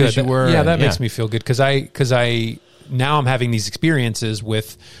as kind as you were. Yeah, that makes me feel good. Cause I now I'm having these experiences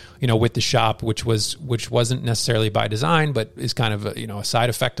with, with the shop, which wasn't necessarily by design, but is kind of a side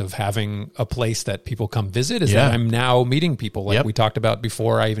effect of having a place that people come visit, is that I'm now meeting people. Like we talked about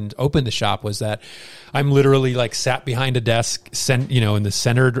before I even opened the shop, was that I'm literally like sat behind a desk, in the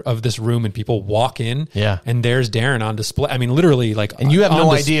center of this room, and people walk in, and there's Darren on display. I mean, literally, like, and you have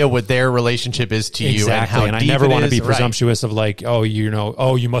no idea what their relationship is to you, and how and deep I never want to be right. presumptuous of like,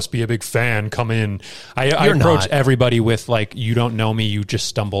 you must be a big fan. Come in. I approach everybody with like, you don't know me. You just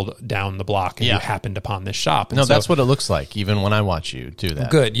stumbled down the block and you happened upon this shop. And no, that's what it looks like. Even when I watch you do that.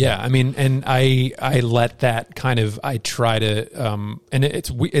 Good. Yeah. I mean, and I let that kind of, I try to, and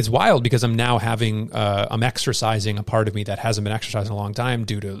it's wild because I'm now I'm exercising a part of me that hasn't been exercised in a long time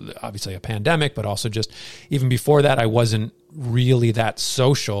due to obviously a pandemic, but also just even before that, I wasn't really that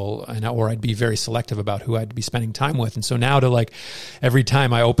social, or I'd be very selective about who I'd be spending time with. And so now to like, every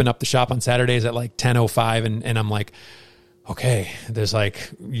time I open up the shop on Saturdays at like 10:05 and I'm like, okay, there's like,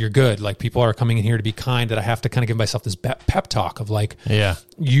 you're good. Like, people are coming in here to be kind, that I have to kind of give myself this pep talk of like,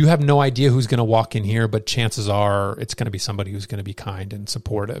 you have no idea who's going to walk in here, but chances are it's going to be somebody who's going to be kind and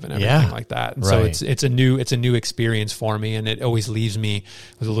supportive and everything like that. And so it's a new experience for me. And it always leaves me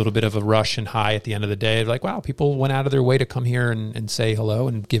with a little bit of a rush and high at the end of the day. Like, wow, people went out of their way to come here and say hello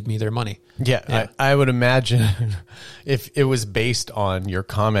and give me their money. Yeah. I would imagine if it was based on your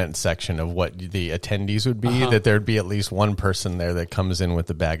comment section of what the attendees would be, that there'd be at least one person there that comes in with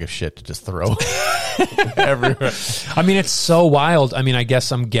a bag of shit to just throw everywhere. I mean, it's so wild. I mean, I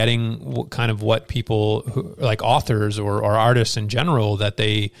guess I'm getting kind of what people who, like authors or artists in general, that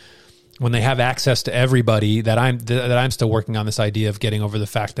when they have access to everybody, that I'm still working on this idea of getting over the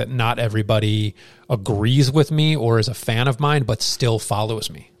fact that not everybody agrees with me or is a fan of mine, but still follows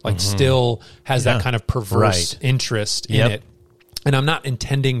me, like still has that kind of perverse interest in it. And I'm not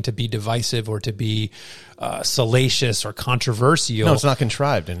intending to be divisive or to be salacious or controversial. No, it's not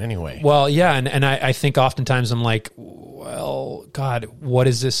contrived in any way. Well, yeah, and I think oftentimes I'm like, well, God, what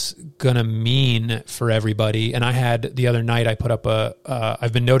is this going to mean for everybody? And I had the other night, I put up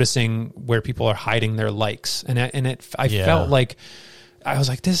I've been noticing where people are hiding their likes. I felt like, I was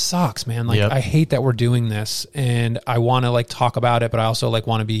like, this sucks, man. Like, I hate that we're doing this, and I want to like talk about it, but I also like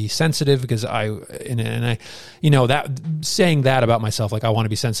want to be sensitive because that saying that about myself, like I want to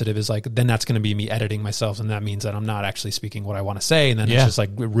be sensitive, is like, then that's going to be me editing myself. And that means that I'm not actually speaking what I want to say. And then it's just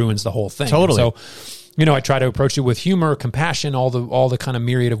like, it ruins the whole thing. Totally. And so, I try to approach it with humor, compassion, all the kind of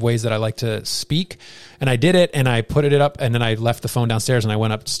myriad of ways that I like to speak. And I did it, and I put it up, and then I left the phone downstairs, and I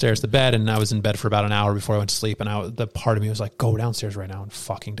went upstairs to bed, and I was in bed for about an hour before I went to sleep. And the part of me was like, go downstairs right now and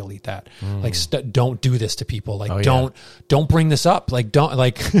fucking delete that. Like, don't do this to people. Like, don't bring this up. Like, don't,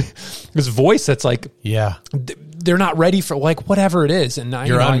 like, this voice that's like, they're not ready for like whatever it is. And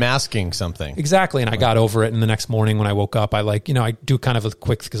you're unmasking something. Exactly. And I got over it. And the next morning when I woke up, I like, I do kind of a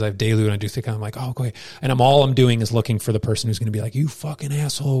quick, because I have Delude, and I do think, I'm like, oh, okay. And all I'm doing is looking for the person who's going to be like, you fucking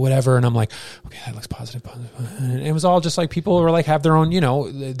asshole, whatever. And I'm like, okay, that looks positive. And it was all just like, people who are like, have their own,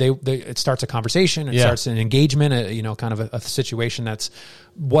 it starts a conversation, it starts an engagement, kind of a situation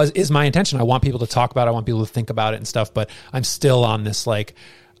is my intention. I want people to talk about it. I want people to think about it and stuff, but I'm still on this, like,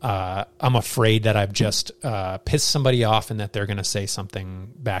 I'm afraid that I've just pissed somebody off and that they're going to say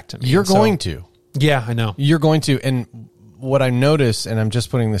something back to me. You're going to. Yeah, I know. You're going to. And what I noticed, and I'm just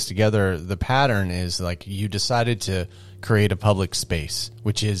putting this together, the pattern is like, you decided to create a public space,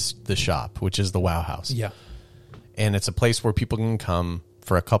 which is the shop, which is the Wow House. Yeah. And it's a place where people can come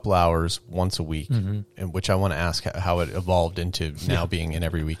for a couple hours once a week, and which I want to ask how it evolved into now being an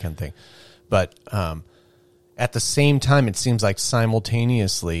every weekend thing. But at the same time, it seems like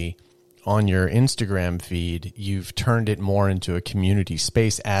simultaneously on your Instagram feed, you've turned it more into a community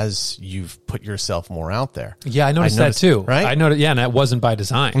space as you've put yourself more out there. Yeah, I noticed that too. Right? I noticed. Yeah, and that wasn't by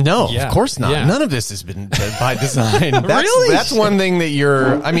design. No, of course not. Yeah. None of this has been by design. Really? That's one thing that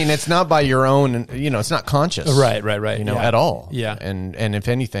it's not by your own, it's not conscious. Right. At all. Yeah. And if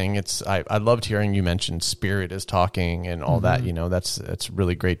anything, I loved hearing you mention Spirit is talking and all that, that's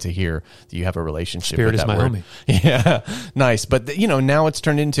really great to hear that you have a relationship Spirit with is that my word. homie. Yeah. Nice. But now it's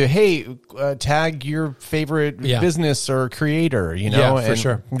turned into, hey, tag your favorite business or creator, Yeah, for and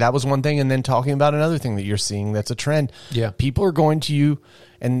sure. That was one thing. And then talking about another thing that you're seeing that's a trend. Yeah. People are going to you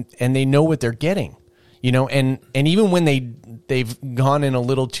and they know what they're getting, and even when they've gone in a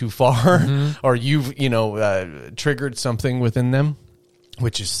little too far or you've, triggered something within them,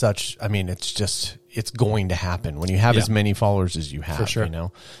 which is it's going to happen when you have as many followers as you have, for sure.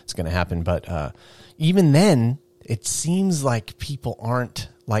 It's going to happen. But even then, it seems like people aren't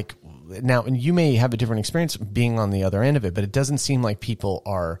like, now, and you may have a different experience being on the other end of it, but it doesn't seem like people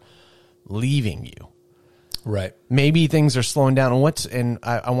are leaving you. Right. Maybe things are slowing down. And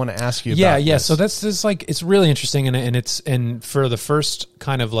I want to ask you about Yeah. this. So that's like, it's really interesting. And for the first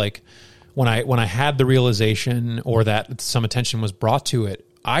kind of like, when I had the realization or that some attention was brought to it,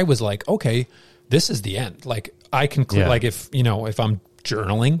 I was like, okay, this is the end. Like I can, like if I'm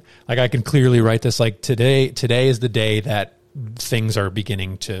journaling, like I can clearly write this, like today is the day that things are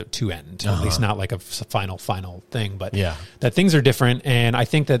beginning to end, at least not like a final thing, but that things are different. And I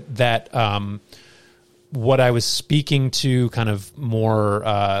think that what I was speaking to kind of more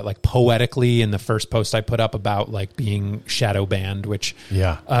like poetically in the first post I put up about like being shadow banned, which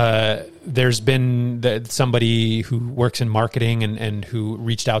there's been somebody who works in marketing and who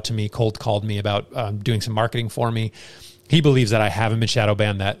reached out to me, cold called me about doing some marketing for me. He believes that I haven't been shadow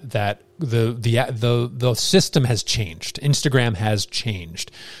banned, that the system has changed. Instagram has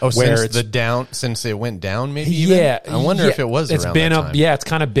changed. Oh, since it went down, maybe even? Yeah. I wonder if it was it's around been that time. it's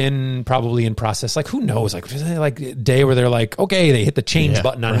kind of been probably in process. Like who knows? Like a day where they're like, okay, they hit the change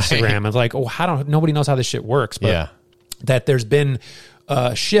button on Instagram. It's like, nobody knows how this shit works. But that there's been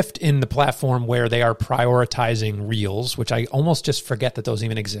a shift in the platform where they are prioritizing Reels, which I almost just forget that those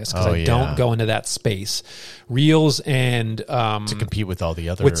even exist because I don't go into that space. Reels and to compete with all the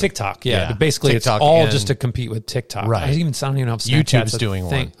other with TikTok, But basically TikTok it's all just to compete with TikTok. Right. I don't even know if YouTube's doing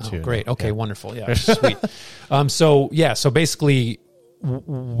one too. Oh, great. Okay, wonderful. Yeah, sweet. So basically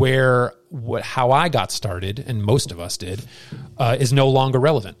how I got started, and most of us did, is no longer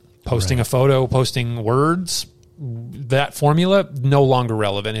relevant. Posting a photo, posting words, that formula no longer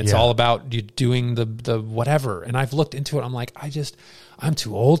relevant. It's all about you doing the whatever. And I've looked into it. I'm like, I'm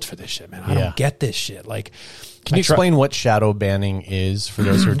too old for this shit, man. I don't get this shit. Like, can you explain what shadow banning is for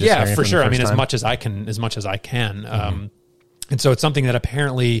those who are just hearing for sure. I mean, time? as much as I can. Mm-hmm. And so it's something that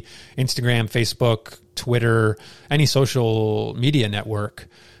apparently Instagram, Facebook, Twitter, any social media network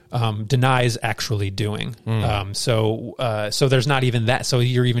denies actually doing. So there's not even that. So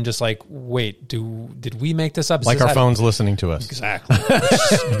you're even just like, wait, did we make this up? Like our phone's listening to us. Exactly.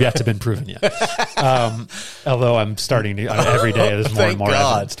 Yet to been proven yet. Although I'm starting to every day. There's more and more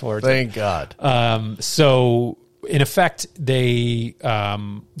evidence towards Thank God. So in effect, they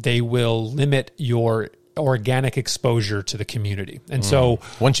will limit your organic exposure to the community. And so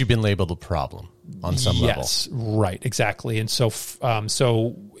once you've been labeled a problem on some level. Yes, right, exactly. And so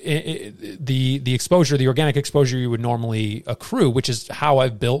the exposure, the organic exposure you would normally accrue, which is how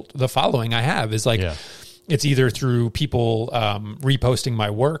I've built the following I have, is like it's either through people reposting my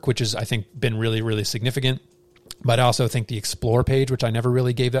work, which is I think been really, really significant. But I also think the Explore page, which I never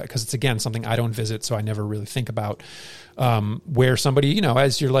really gave that because it's, again, something I don't visit, so I never really think about, where somebody,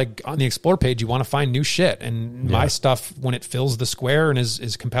 as you're like on the Explore page, you want to find new shit. And my stuff, when it fills the square and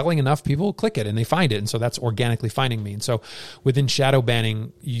is compelling enough, people click it and they find it. And so that's organically finding me. And so within shadow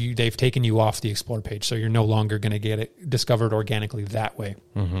banning, they've taken you off the Explore page. So you're no longer going to get it discovered organically that way.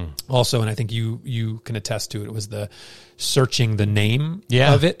 Mm-hmm. Also, and I think you can attest to it, it was the searching the name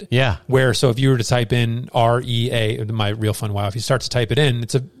of it. Yeah. Where, so if you were to type in REA, my Real Fun Wow, if you start to type it in,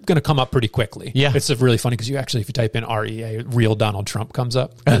 it's going to come up pretty quickly. Yeah. It's really funny because if you type in REA, real Donald Trump comes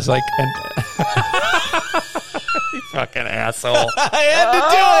up. It's like, you fucking asshole. I had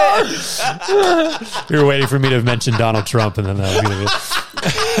to do it. You were waiting for me to mention Donald Trump and then that was going to be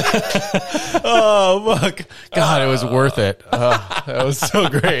oh, fuck. God, it was worth it. That was so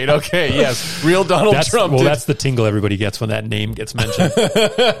great. Okay, yes. Real Donald Trump. Well, that's the tingle everybody gets when that name gets mentioned.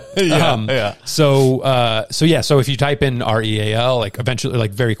 So if you type in REAL, like eventually,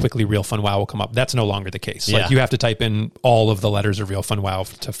 like very quickly, Real Fun Wow will come up. That's no longer the case. Like you have to type in all of the letters of Real Fun Wow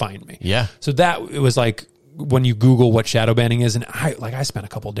to find me. Yeah. So that, it was like, when you Google what shadow banning is, and I spent a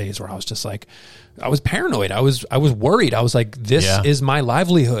couple of days where I was just like, I was paranoid. I was worried. I was like, this is my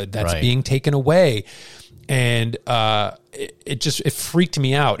livelihood that's being taken away. And it freaked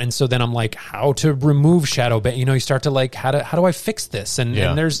me out. And so then I'm like, how to remove shadow ban? You start to like, how do I fix this? And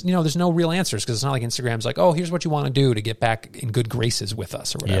there's no real answers, because it's not like Instagram's like, oh, here's what you want to do to get back in good graces with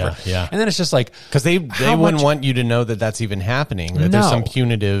us or whatever. Yeah. And then it's just like, because they wouldn't want you to know that that's even happening. That there's some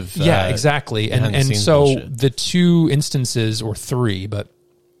punitive. Exactly. And so bullshit. The 2 instances, or 3, but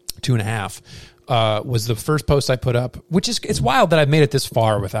 2.5, was the first post I put up, which is, it's wild that I've made it this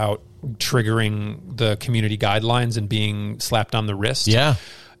far without triggering the community guidelines and being slapped on the wrist. Yeah.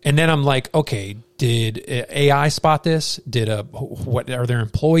 And then I'm like, okay, did AI spot this? What are there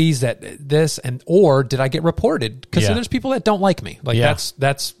employees or did I get reported? Because there's people that don't like me. Like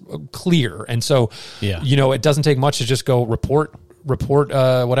that's clear. And so, it doesn't take much to just go report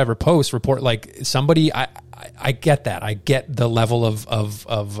like somebody. I get that. I get the level of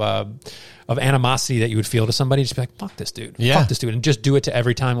animosity that you would feel to somebody. Just be like, fuck this dude. Yeah. Fuck this dude. And just do it to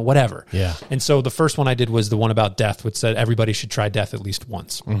every time, whatever. Yeah. And so the first one I did was the one about death, which said everybody should try death at least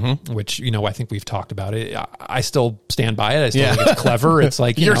once, which, you know, I think we've talked about it. I still stand by it. I still think it's clever. It's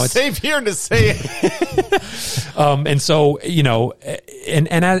like, You're know, it's safe here to say it. and so, you know, and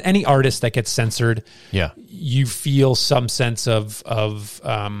as any artist that gets censored, Yeah. you feel some sense of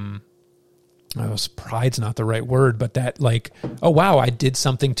pride's not the right word, but that like, oh wow, I did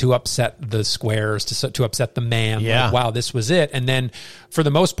something to upset the squares, to upset the man. Yeah. Like, wow, this was it. And then for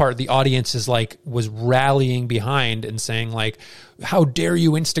the most part, the audience was rallying behind and saying like, how dare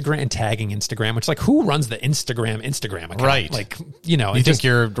you Instagram, and tagging Instagram, which like, who runs the Instagram account? Right. Like, you know, You think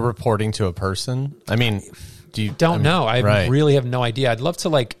you're reporting to a person? I mean, don't know. I right. really have no idea. I'd love to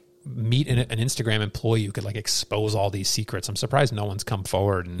like meet an Instagram employee who could like expose all these secrets. I'm surprised no one's come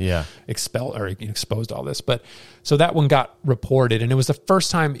forward and exposed all this. But so that one got reported, and it was the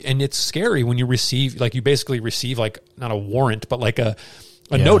first time. And it's scary when you basically receive like not a warrant, but like a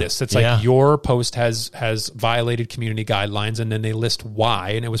notice. It's like your post has violated community guidelines, and then they list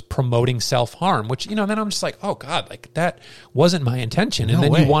why, and it was promoting self-harm, which, you know, then I'm just like, oh God, like that wasn't my intention. And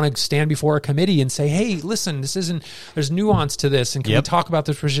then you want to stand before a committee and say, hey, listen, there's nuance to this, and can we talk about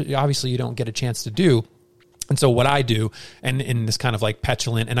this? Obviously you don't get a chance to do. And so what I do, and in this kind of like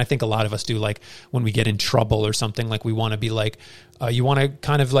petulant, and I think a lot of us do, like when we get in trouble or something, like we want to be like, you want to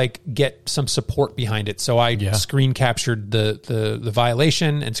kind of like get some support behind it. So I screen captured the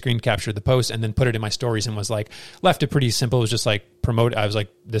violation and screen captured the post, and then put it in my stories, and was like, left it pretty simple. It was just like I was like,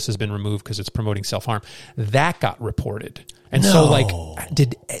 this has been removed because it's promoting self-harm. That got reported. And so like,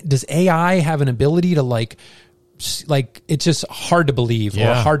 does AI have an ability to like it's just hard to believe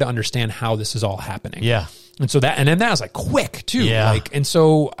or hard to understand how this is all happening. Yeah. And so that was like quick too. Yeah. Like, and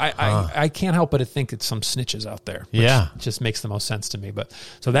so I can't help but to think it's some snitches out there. Which just makes the most sense to me. But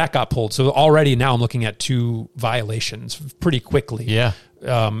so that got pulled. So already now I'm looking at 2 violations pretty quickly. Yeah.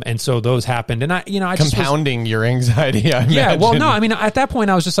 And so those happened, and I compounding your anxiety. I yeah. imagine. Well, no, I mean, at that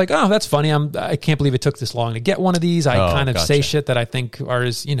point I was just like, oh, that's funny. I can't believe it took this long to get one of these. I kind of say shit that I think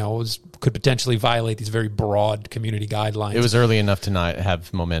could potentially violate these very broad community guidelines. It was early enough to not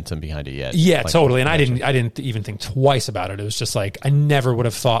have momentum behind it yet. Yeah, like, totally. And I didn't even think twice about it. It was just like, I never would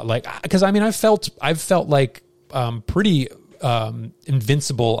have thought like, because I mean, I've felt like pretty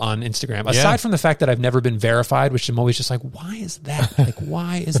invincible on Instagram, aside from the fact that I've never been verified, which I'm always just like, why is that? Like,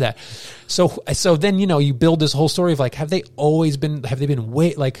 why is that? So then, you know, you build this whole story of like, have they been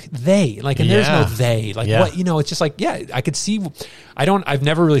way like they, like, and there's no they, like what, you know, it's just like, I could see, I've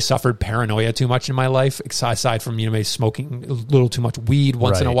never really suffered paranoia too much in my life, aside from, you know, maybe smoking a little too much weed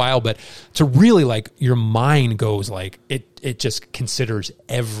once in a while, but to really like your mind goes like, it just considers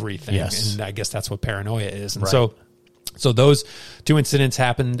everything. Yes. And I guess that's what paranoia is. And so those 2 incidents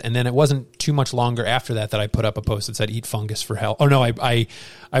happened, and then it wasn't too much longer after that I put up a post that said "Eat fungus for health." Oh no, I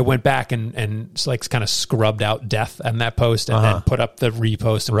went back and like kind of scrubbed out death on that post, and then put up the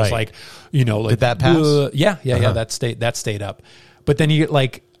repost and was like, you know, like, did that pass? Yeah, that stayed up. But then you get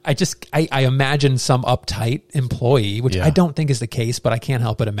like, I imagine some uptight employee, which I don't think is the case, but I can't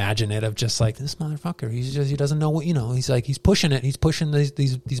help but imagine it, of just like, this motherfucker, he doesn't know what, you know, he's like, he's pushing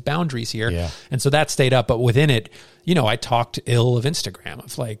these boundaries here. Yeah. And so that stayed up, but within it, you know, I talked ill of Instagram,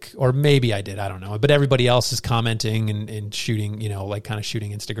 of like, or maybe I did, I don't know, but everybody else is commenting and shooting, you know, like kind of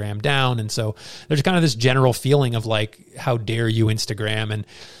shooting Instagram down. And so there's kind of this general feeling of like, how dare you Instagram? And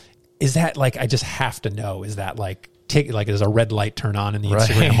is that like, I just have to know, is that like, does a red light turn on in the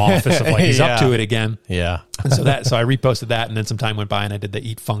Instagram office of like, he's up to it again. Yeah. And so I reposted that, and then some time went by and I did the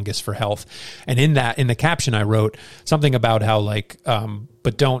 "Eat fungus for health." And in the caption, I wrote something about how like,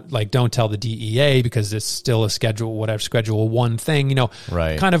 but don't tell the DEA because it's still a Schedule 1 thing, you know,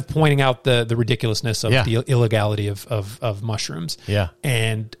 kind of pointing out the ridiculousness of the illegality of mushrooms. Yeah.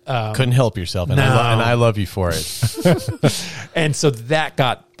 And, couldn't help yourself. And I love you for it. And so that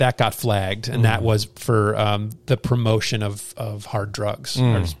got flagged, and that was for, the promotion of hard drugs,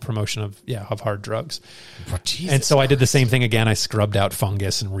 or promotion of hard drugs. And so I did the same thing again. I scrubbed out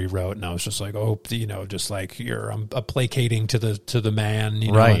fungus and rewrote, and I was just like, oh, you know, just like I'm placating to the man,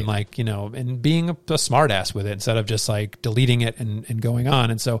 you know, and like, you know, and being a smart ass with it instead of just like deleting it and going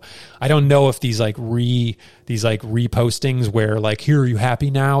on. And so I don't know if these repostings where like, here, are you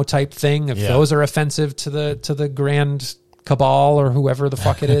happy now type thing, if those are offensive to the grand cabal or whoever the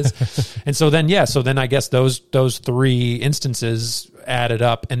fuck it is. And so then I guess those 3 instances added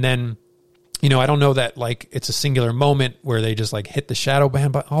up. And then, you know, I don't know that like it's a singular moment where they just like hit the shadow ban,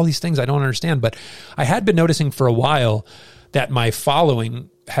 but all these things I don't understand. But I had been noticing for a while that my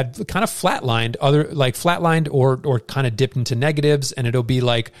following had kind of flatlined or kind of dipped into negatives, and it'll be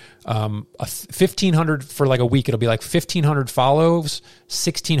like 1,500 for like a week. It'll be like 1,500 follows,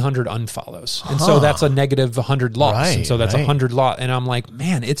 1,600 unfollows, and so that's a negative 100 loss, and so that's 100 loss. And I'm like,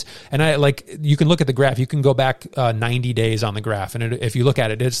 man, I like, you can look at the graph. You can go back 90 days on the graph, and if you look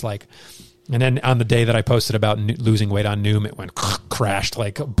at it, it's like. And then on the day that I posted about losing weight on Noom, it went crashed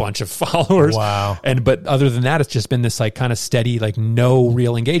like a bunch of followers. Wow. But other than that, it's just been this like kind of steady, like no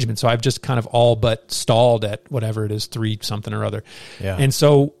real engagement. So I've just kind of all but stalled at whatever it is, 3 something or other. Yeah. And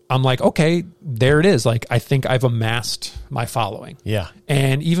so I'm like, okay, there it is. Like, I think I've amassed my following. Yeah.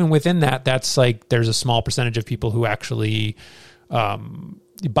 And even within that, that's like, there's a small percentage of people who actually,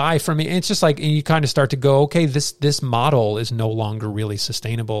 buy from me. And it's just like, and you kind of start to go, okay, this model is no longer really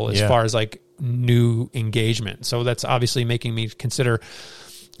sustainable as far as like new engagement. So that's obviously making me consider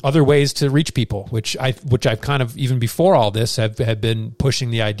other ways to reach people, which I've kind of, even before all this, have been pushing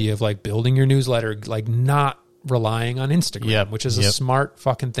the idea of like building your newsletter, like not relying on Instagram, which is a smart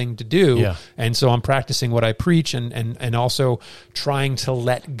fucking thing to do. Yeah. And so I'm practicing what I preach and also trying to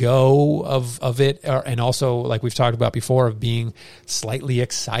let go of it. And also, like we've talked about before, of being slightly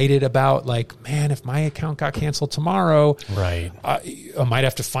excited about like, man, if my account got canceled tomorrow, right, I might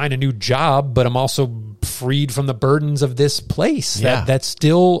have to find a new job, but I'm also freed from the burdens of this place that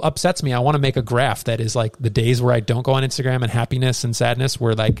still upsets me. I want to make a graph that is like the days where I don't go on Instagram and happiness and sadness,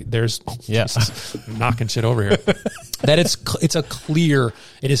 where like there's Jesus, I'm knocking shit over here. That it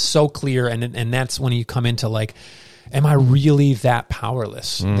is so clear. And that's when you come into like, am I really that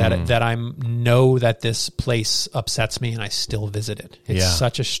powerless that I know that this place upsets me and I still visit it? It's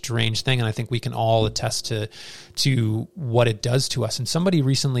such a strange thing. And I think we can all attest to what it does to us. And somebody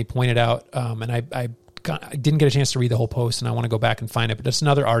recently pointed out, and I didn't get a chance to read the whole post, and I want to go back and find it, but just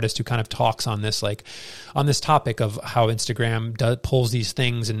another artist who kind of talks on this, like on this topic of how Instagram pulls these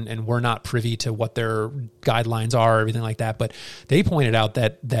things and we're not privy to what their guidelines are, everything like that. But they pointed out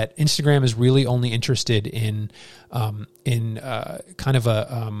that Instagram is really only interested in kind of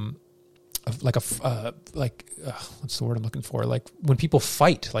what's the word I'm looking for? Like when people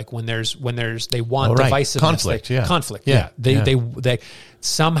fight, like when they want divisiveness, conflict. Yeah. They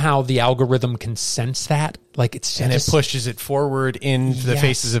somehow the algorithm can sense that. Like it pushes it forward in the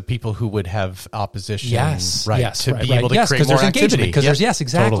faces of people who would have opposition. Be able to create more activity. Because there's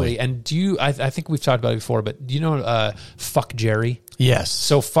exactly. Totally. And I think we've talked about it before, but do you know Fuck Jerry? Yes.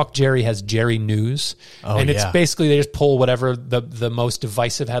 So Fuck Jerry has Jerry News. And it's basically they just pull whatever the most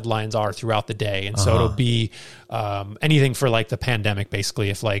divisive headlines are throughout the day. And so it'll be anything for like the pandemic, basically.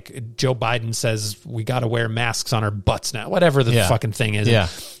 If like Joe Biden says we got to wear masks on our butts now, whatever the fucking thing is. Yeah.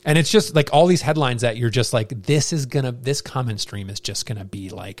 And it's just like all these headlines that you're just like, this comment stream is just going to be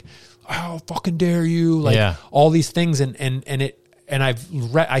like, oh, fucking dare you. Like all these things. And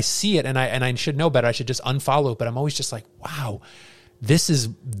I see it and I should know better. I should just unfollow it. But I'm always just like, wow, this is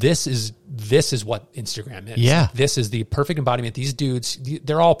what Instagram is. Yeah. This is the perfect embodiment. These dudes,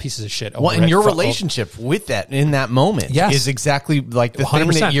 they're all pieces of shit. Well, and your relationship with that in that moment is exactly like the thing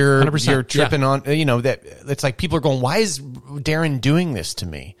that you're tripping on. You know, that it's like people are going, why is Darren doing this to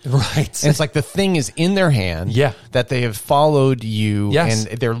me? Right. And it's like the thing is in their hand that they have followed you and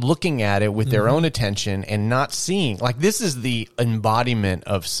they're looking at it with their own attention and not seeing. Like this is the embodiment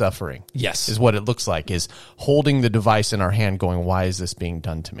of suffering. Yes. Is what it looks like, is holding the device in our hand going, why is this being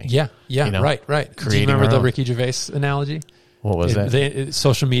done to me? Yeah. Yeah. You know, right. Do you remember the Ricky Gervais analogy? What was that?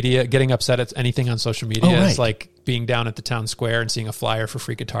 Social media, getting upset at anything on social media is like being down at the town square and seeing a flyer for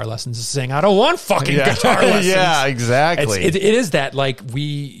free guitar lessons and saying, I don't want fucking guitar lessons. Yeah, exactly. It is that like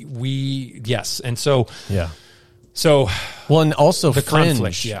yes. And so, well, and also the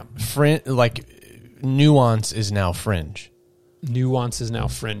fringe. conflict, like nuance is now fringe. Nuance is now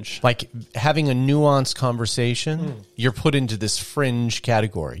fringe. Like having a nuanced conversation, you're put into this fringe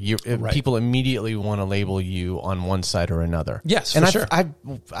category. People immediately want to label you on one side or another. Yes, and for sure.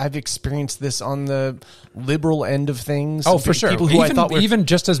 I've experienced this on the liberal end of things. Oh, for sure. People who I thought were even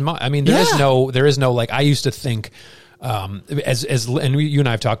just as much. I mean, there is no like. I used to think. And you and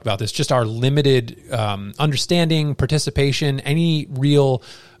I have talked about this, just our limited understanding, participation, any real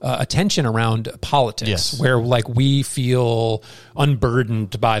attention around politics, where like we feel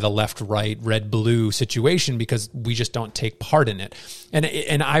unburdened by the left, right, red, blue situation because we just don't take part in it.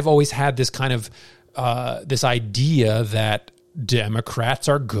 And I've always had this kind of this idea that Democrats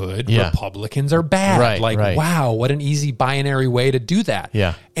are good, Republicans are bad. Wow, what an easy binary way to do that.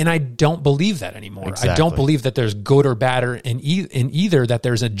 Yeah. And I don't believe that anymore. Exactly. I don't believe that there's good or bad in either, that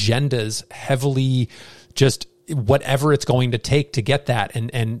there's agendas heavily just whatever it's going to take to get that.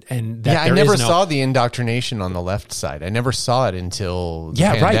 And that I never saw the indoctrination on the left side. I never saw it until the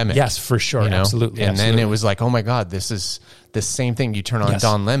pandemic. Right. Yes, for sure. Absolutely. And then it was like, oh my God, this is the same thing. You turn on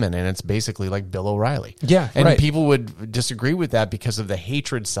Don Lemon and it's basically like Bill O'Reilly. Yeah. And people would disagree with that because of the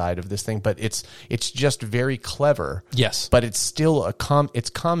hatred side of this thing, but it's just very clever. Yes. But it's still it's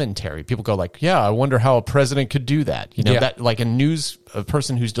commentary. People go like, yeah, I wonder how a president could do that. That like a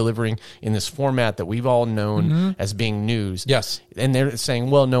person who's delivering in this format that we've all known as being news. Yes. And they're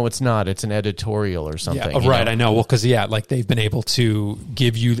saying, well, no, it's not. It's an editorial or something. Yeah, right. I know. Well, because like they've been able to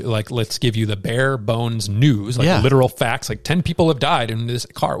give you let's give you the bare bones news, literal facts, like 10 people have died in this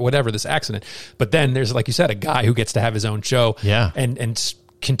car, whatever, this accident. But then there's, like you said, a guy who gets to have his own show and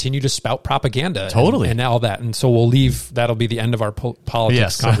continue to spout propaganda and all that. And so that'll be the end of our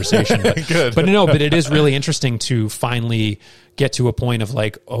politics conversation. But, Good. But it is really interesting to finally get to a point of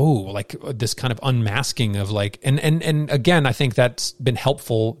like, this kind of unmasking of like, and again, I think that's been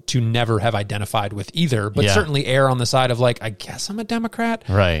helpful to never have identified with either, but certainly err on the side of like, I guess I'm a Democrat.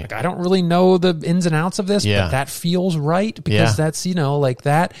 Right. Like, I don't really know the ins and outs of this, but that feels right because that's, like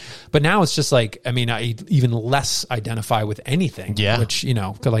that. But now it's just like, I mean, I even less identify with anything, which,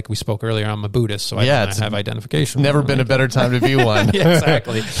 like we spoke earlier, I'm a Buddhist, so I have identification. Never been a better time to be one.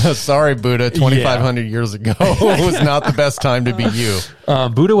 Exactly. Sorry, Buddha, 2,500 years ago was not the best time to be you.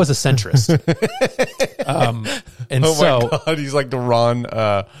 Buddha was a centrist. And my God, he's like the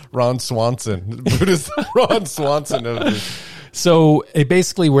Ron Swanson. Buddha's the Ron Swanson of this. So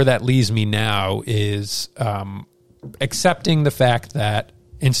basically where that leaves me now is accepting the fact that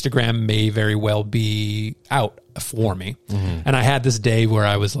Instagram may very well be out for me. And I had this day where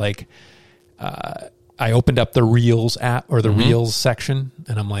I was like, I opened up the Reels app or the Reels section,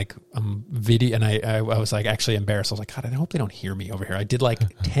 and I'm like, I'm video, and I was like actually embarrassed. I was like, God, I hope they don't hear me over here. I did like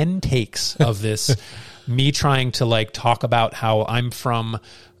 10 takes of this, me trying to like talk about how I'm from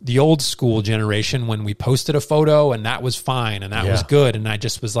the old school generation when we posted a photo and that was fine and that was good. And I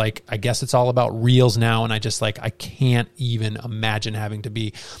just was like, I guess it's all about Reels now. And I just like, I can't even imagine having to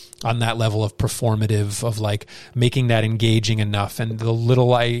be on that level of performative of like making that engaging enough. And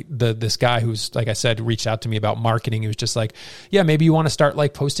this guy who's, like I said, reached out to me about marketing. He was just like, yeah, maybe you want to start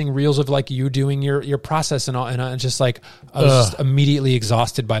like posting Reels of like you doing your process and all. And I just like, I was just immediately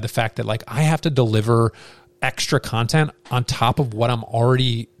exhausted by the fact that like I have to deliver extra content on top of what I'm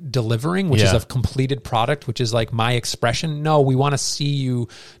already delivering, which is a completed product, which is like my expression. No, we want to see you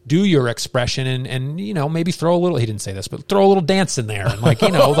do your expression and maybe throw a little, he didn't say this, but throw a little dance in there. And like,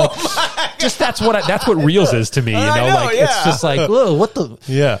 like just that's what Reels is to me, it's just like, whoa, what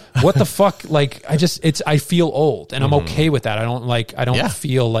the fuck? Like, I feel old and I'm okay with that. I don't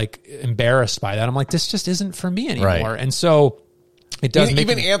feel like embarrassed by that. I'm like, this just isn't for me anymore. Right. And so it does.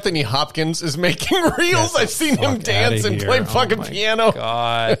 Even Anthony Hopkins is making Reels. I've seen him dance and play fucking piano.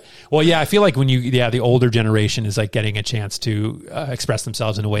 God. Well, yeah, I feel like when the older generation is like getting a chance to express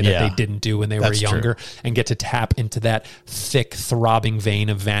themselves in a way that they didn't do when they were younger, and get to tap into that thick, throbbing vein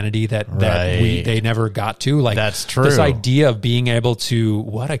of vanity that they never got to. Like, that's true. This idea of being able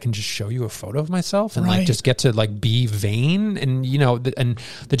to I can just show you a photo of myself and like just get to like be vain, and and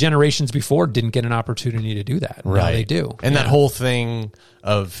the generations before didn't get an opportunity to do that. Right, now they do, and that whole thing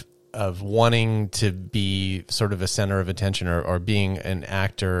of wanting to be sort of a center of attention or being an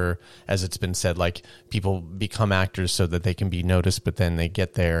actor, as it's been said, like people become actors so that they can be noticed, but then they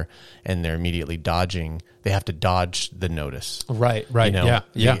get there and they're immediately dodging. They have to dodge the notice. Right.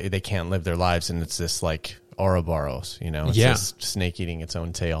 They can't live their lives, and it's this like Ouroboros, it's this snake eating its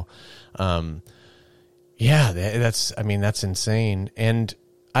own tail. That's insane. And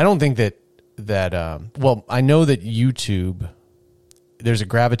I don't think that I know that YouTube, there's a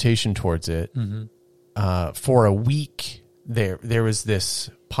gravitation towards it. For a week there was this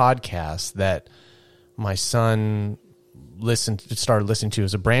podcast that my son started listening to. It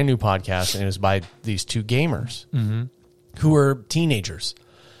was a brand new podcast, and it was by these two gamers who are teenagers,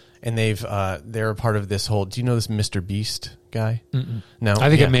 and they're a part of this whole. Do you know this Mr. Beast guy? No, I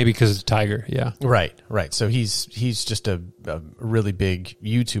think it may be because it's Tiger. Yeah, right. So he's just a really big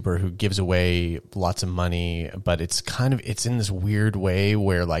YouTuber who gives away lots of money, but it's in this weird way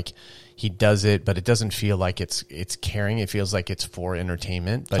where like he does it, but it doesn't feel like it's caring. It feels like it's for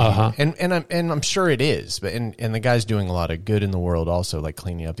entertainment. But I'm sure it is. But and the guy's doing a lot of good in the world also, like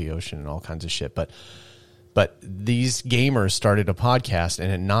cleaning up the ocean and all kinds of shit. But these gamers started a podcast,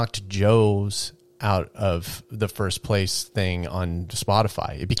 and it knocked Joe's out of the first place thing on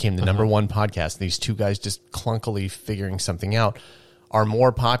Spotify. It became the number one podcast. These two guys just clunkily figuring something out are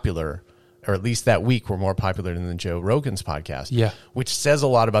more popular, or at least that week were more popular than Joe Rogan's podcast. Yeah. Which says a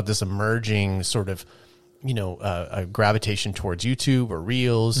lot about this emerging sort of a gravitation towards YouTube or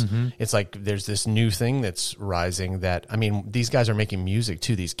Reels. It's like there's this new thing that's rising that, I mean, these guys are making music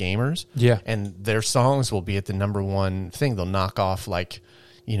too, these gamers. Yeah. And their songs will be at the number one thing. They'll knock off like,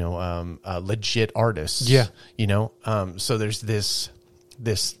 legit artists. Yeah. So there's this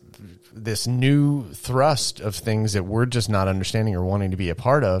new thrust of things that we're just not understanding or wanting to be a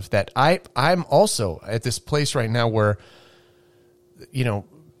part of, that I'm also at this place right now where,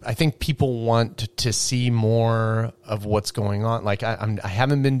 I think people want to see more of what's going on. Like I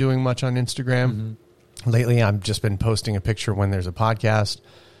haven't been doing much on Instagram lately. I've just been posting a picture when there's a podcast,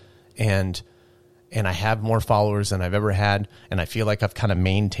 and I have more followers than I've ever had. And I feel like I've kind of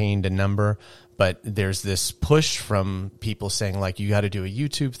maintained a number, but there's this push from people saying like, you got to do a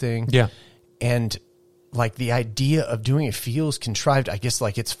YouTube thing. Yeah. And like the idea of doing it feels contrived. I guess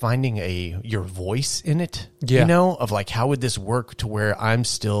like it's finding your voice in it, of like, how would this work to where I'm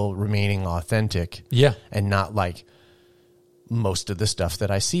still remaining authentic, and not like most of the stuff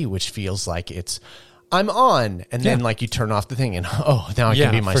that I see, which feels like I'm on, and then like you turn off the thing and now I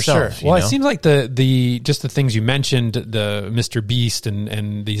can be myself. For sure. Well, it seems like the just the things you mentioned, the Mr. Beast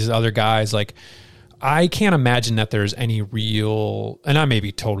and these other guys, like I can't imagine that there's any real, and I may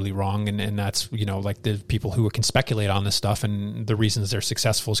be totally wrong, and that's, like the people who can speculate on this stuff, and the reasons they're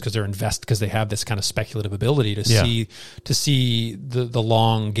successful is because they have this kind of speculative ability to see the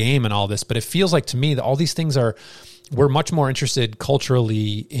long game and all this. But it feels like to me that all these things we're much more interested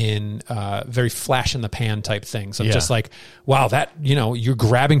culturally in very flash in the pan type things of just like, wow, that, you're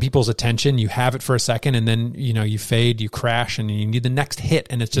grabbing people's attention, you have it for a second, and then, you fade, you crash, and you need the next hit.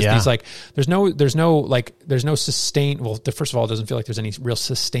 And it's just these like, there's no sustained, well, first of all, it doesn't feel like there's any real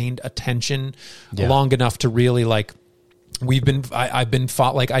sustained attention long enough to really like, I've been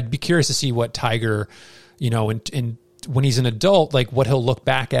fought, like, I'd be curious to see what Tiger, in when he's an adult, like what he'll look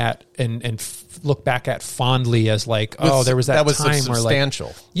back at and look back at fondly as like, there was that was time where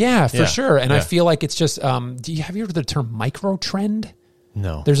substantial. Like, for sure. And I feel like it's just, have you heard of the term micro trend?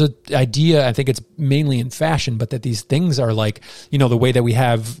 No. There's an idea, I think it's mainly in fashion, but that these things are like, the way that we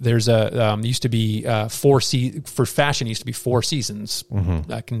have, there's used to be for fashion, used to be 4 seasons.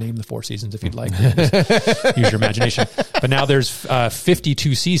 I can name the 4 seasons if you'd like. Use your imagination. But now there's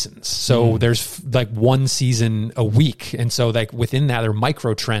 52 seasons. So there's like 1 season a week. And so like within that, there are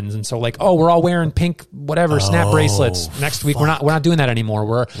micro trends. And so like, we're all wearing pink, whatever, snap bracelets. Next week, we're not doing that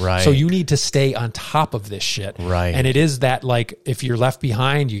anymore. So you need to stay on top of this shit. Right. And it is that like, if you're left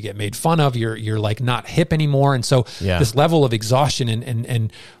behind, you get made fun of, you're like not hip anymore. And so this level of exhaustion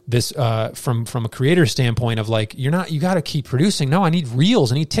and this from a creator standpoint of like, you got to keep producing. No, I need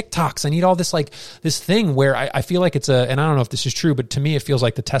reels, I need TikToks, I need all this, like this thing where I feel like it's and I don't know if this is true, but to me it feels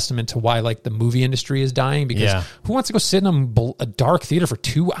like the testament to why like the movie industry is dying, because who wants to go sit in a dark theater for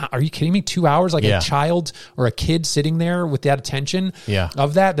 2 hours? Are you kidding me? 2 hours, like a child or a kid sitting there with that attention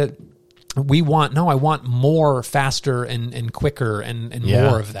of that I want more, faster and quicker and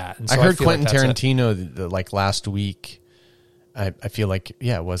more of that. And so I heard Quentin Tarantino like last week. I feel like,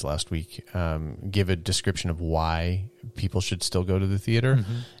 it was last week, give a description of why people should still go to the theater.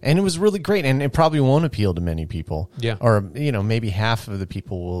 And it was really great. And it probably won't appeal to many people. Yeah. Or, maybe half of the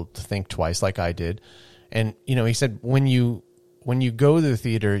people will think twice like I did. And, he said, when you go to the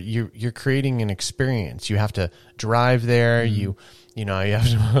theater, you're creating an experience. You have to drive there. You have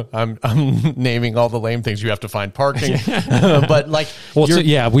to, I'm naming all the lame things. You have to find parking, but like,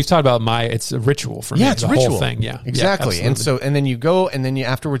 we've talked about it's a ritual for me. Yeah, it's a ritual. Whole thing. Yeah, exactly. And then you go, and then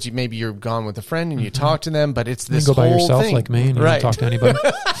afterwards, maybe you're gone with a friend and you talk to them, but it's this you go whole by yourself thing. Like me and you don't talk to anybody.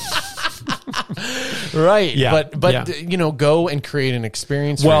 Right. Yeah. But go and create an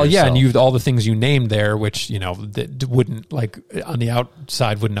experience. Well, for yourself. And all the things you named there, which, that wouldn't like on the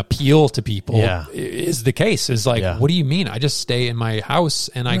outside wouldn't appeal to people is the case is like, what do you mean? I just stay in my house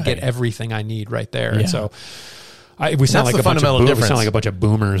and I get everything I need right there. And so we sound like a bunch of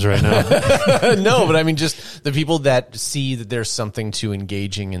boomers right now. No, but I mean, just the people that see that there's something to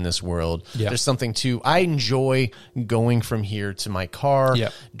engaging in this world. Yeah. There's something to, I enjoy going from here to my car,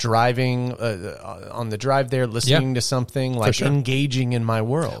 driving on the drive there, listening to something, like engaging in my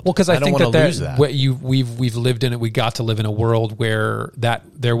world. Well, because I think that we've lived in it. We got to live in a world where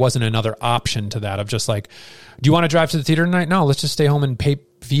there wasn't another option to that of just like, do you want to drive to the theater tonight? No, let's just stay home and pay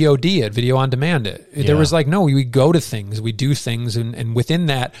VOD it, video on demand it. There was like, no, we go to things, we do things. And within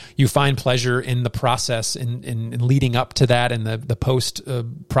that, you find pleasure in the process in leading up to that and the post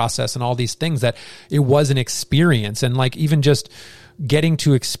process and all these things, that it was an experience. And like, even just getting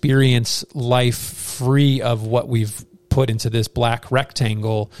to experience life free of what we've put into this black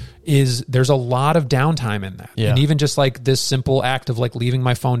rectangle is there's a lot of downtime in that. Yeah. And even just like this simple act of like leaving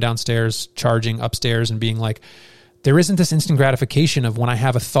my phone downstairs, charging upstairs, and being like, there isn't this instant gratification of when I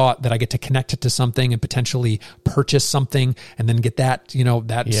have a thought that I get to connect it to something and potentially purchase something and then get that, you know,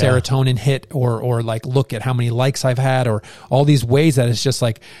 that serotonin hit, or like look at how many likes I've had, or all these ways that it's just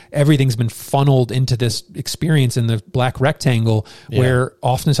like everything's been funneled into this experience in the black rectangle, where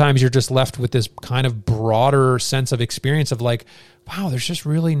oftentimes you're just left with this kind of broader sense of experience of like, wow, there's just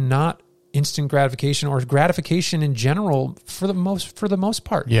really not instant gratification or gratification in general for the most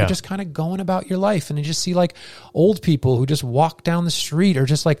part. Yeah. You're just kind of going about your life, and you just see like old people who just walk down the street or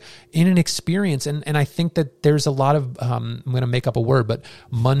just like in an experience. And I think that there's a lot of, I'm going to make up a word, but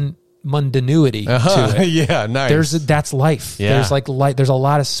mundanity to it. Yeah, nice. That's life. Yeah. There's like light. There's a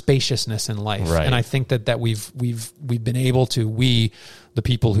lot of spaciousness in life. Right. And I think that we've been able to, the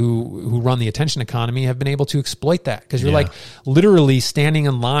people who run the attention economy have been able to exploit that, because you're like literally standing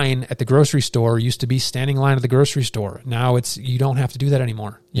in line at the grocery store used to be standing in line at the grocery store. Now you don't have to do that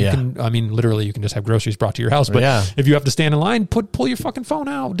anymore. You can, I mean, literally you can just have groceries brought to your house, but if you have to stand in line, pull your fucking phone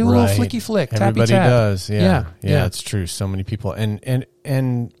out, do a little flicky flick, Everybody tappy tap. does. Yeah, it's true. So many people.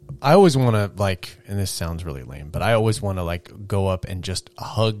 And I always want to like, and this sounds really lame, but I always want to like go up and just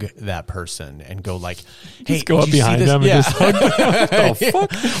hug that person and go like, hey, Just go up behind them and just hug them.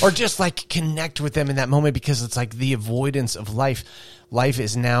 Fuck? Or just like connect with them in that moment, because it's like the avoidance of life. Life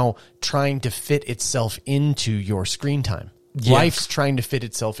is now trying to fit itself into your screen time. Yeah. Life's trying to fit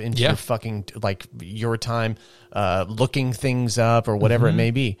itself into your fucking, like your time, looking things up or whatever it may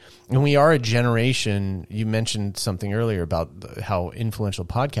be. And we are a generation. You mentioned something earlier about how influential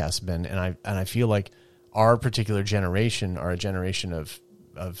podcasts have been. And I feel like our particular generation are a generation of,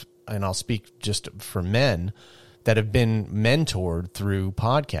 and I'll speak just for men, that have been mentored through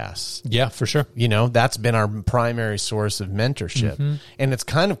podcasts. Yeah, for sure. You know, that's been our primary source of mentorship. And it's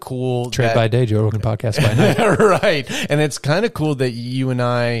kind of cool. Trade by day, Joe Rogan podcast by night. Right. And it's kind of cool that you and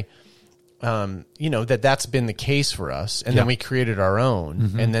I, you know, that's been the case for us. And then we created our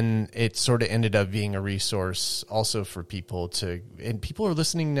own. And then it sort of ended up being a resource also for people and people are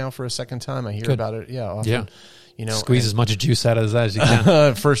listening now for a second time. I hear about it. Yeah. Often. Yeah. You know, squeeze as much juice out of that as you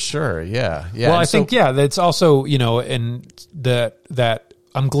can. For sure. Yeah. Yeah. Well, I think, that's also, you know, and that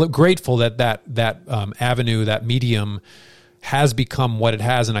I'm grateful that avenue, that medium has become what it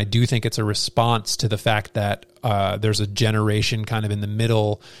has. And I do think it's a response to the fact that there's a generation kind of in the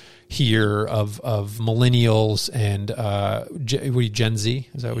middle here of millennials and Gen Z.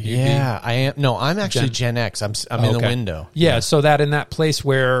 Is that what you? Yeah, I am. No, I'm actually Gen X. I'm in the window. Yeah. So that in that place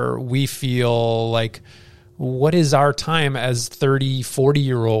where we feel like, what is our time as 30,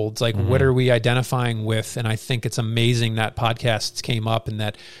 40-year-olds? Like, what are we identifying with? And I think it's amazing that podcasts came up and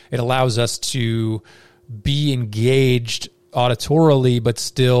that it allows us to be engaged auditorily, but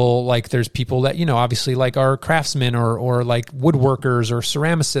still like there's people that, you know, obviously like are craftsmen or like woodworkers or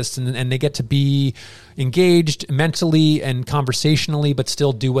ceramicists, and they get to be engaged mentally and conversationally, but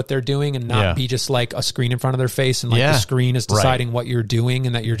still do what they're doing and not be just like a screen in front of their face and like the screen is deciding what you're doing,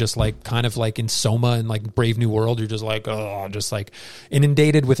 and that you're just like kind of like in Soma and like Brave New World, you're just like, just like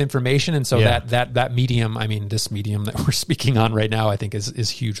inundated with information. And so that medium, I mean, this medium that we're speaking on right now, I think is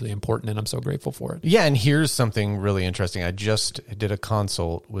hugely important, and I'm so grateful for it. Yeah. And here's something really interesting. I just did a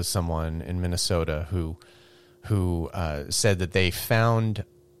consult with someone in Minnesota who said that they found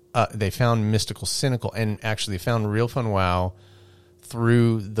Mystical Cynical and actually found Real Fun Wow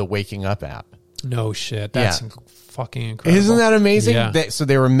through the Waking Up app. No shit. That's fucking incredible. Isn't that amazing? Yeah. So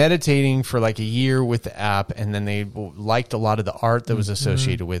they were meditating for like a year with the app, and then they liked a lot of the art that was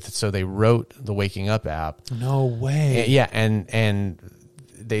associated with it. So they wrote the Waking Up app. No way. Yeah. And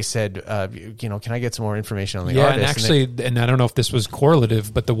they said, you know, can I get some more information on the artist? And actually, and I don't know if this was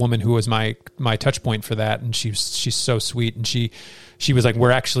correlative, but the woman who was my touch point for that, and she's so sweet, and she was like,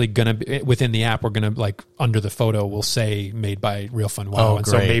 we're actually going to, within the app, we're going to like under the photo, we'll say made by Real Fun Wow. And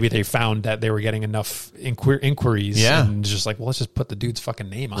so maybe they found that they were getting enough inquiries and just like, well, let's just put the dude's fucking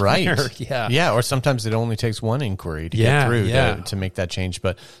name on there. Yeah. Yeah. Or sometimes it only takes one inquiry to get through to make that change.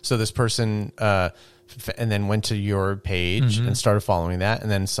 But so this person, and then went to your page and started following that, and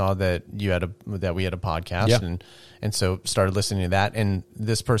then saw that we had a podcast, and so started listening to that. And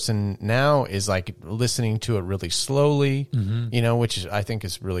this person now is like listening to it really slowly, you know, which I think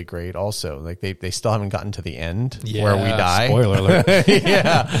is really great. Also, like they still haven't gotten to the end where we die. Spoiler alert.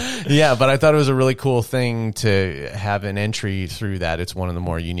 Yeah. But I thought it was a really cool thing to have an entry through that. It's one of the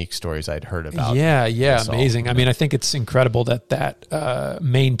more unique stories I'd heard about. Yeah. Amazing. I mean, I think it's incredible that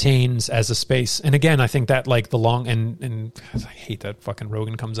maintains as a space. And again, I think that like the long and I hate that fucking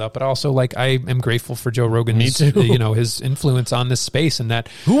Rogan comes up, but also like I am grateful for Joe Rogan's Me too. his influence on this space, and that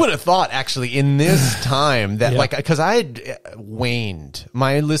who would have thought actually in this time that because I had waned,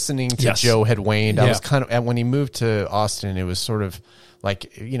 my listening to Joe had waned. I was kind of, when he moved to Austin, it was sort of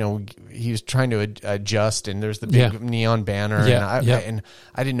like, he was trying to adjust, and there's the big neon banner, and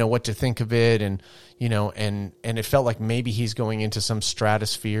I didn't know what to think of it, and and it felt like maybe he's going into some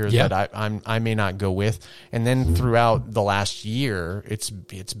stratosphere that I may not go with. And then throughout the last year, it's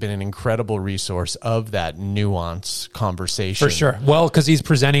been an incredible resource of that nuance conversation. For sure. Well, because he's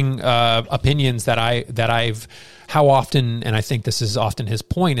presenting opinions that I've. How often, and I think this is often his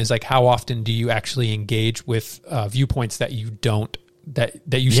point, is like, how often do you actually engage with viewpoints that you don't, that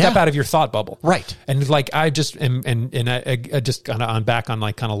you step out of your thought bubble, right? And like, I just am, and I just kind of on back on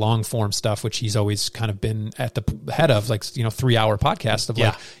like kind of long form stuff, which he's always kind of been at the head of, like 3-hour podcast of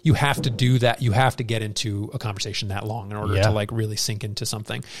like, you have to do that, you have to get into a conversation that long in order to like really sink into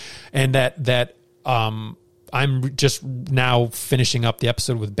something, and that I'm just now finishing up the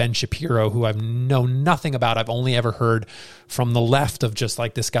episode with Ben Shapiro, who I know nothing about. I've only ever heard from the left of just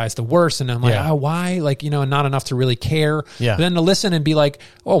like, this guy's the worst. And I'm like, why? Like, and not enough to really care. Yeah. But then to listen and be like,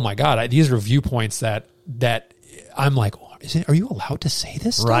 oh my God, these are viewpoints that I'm like, are you allowed to say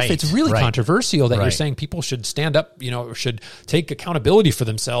this stuff? Right, it's really controversial that right. you're saying people should stand up, or should take accountability for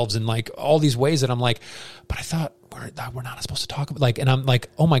themselves in like all these ways that I'm like, but I thought we're not supposed to talk about, like, and I'm like,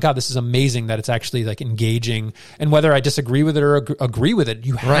 oh my God, this is amazing that it's actually like engaging. And whether I disagree with it or agree with it,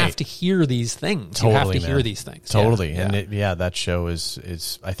 you have to hear these things. Totally, you have to hear these things. Totally. Yeah. And that show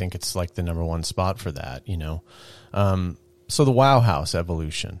is, I think it's like the number one spot for that, So the Wow House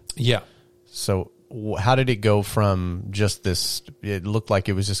evolution. Yeah. So how did it go from just this? It looked like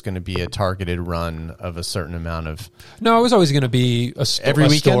it was just going to be a targeted run of a certain amount of. No, it was always going to be every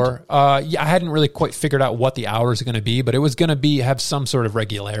weekend. Store. I hadn't really quite figured out what the hours are going to be, but it was going to have some sort of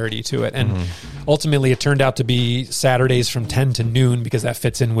regularity to it. And ultimately, it turned out to be Saturdays from 10 to noon, because that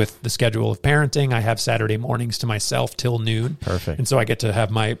fits in with the schedule of parenting. I have Saturday mornings to myself till noon. Perfect. And so I get to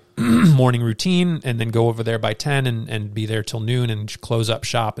have my morning routine and then go over there by 10 and be there till noon and close up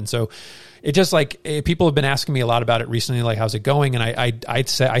shop. And so it just like, people have been asking me a lot about it recently, like, how's it going? And I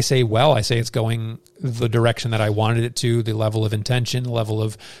say it's going the direction that I wanted it to, the level of intention, the level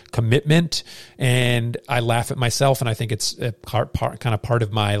of commitment. And I laugh at myself, and I think it's a kind of part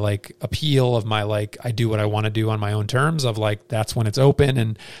of my like appeal of my, like, I do what I want to do on my own terms of like, that's when it's open.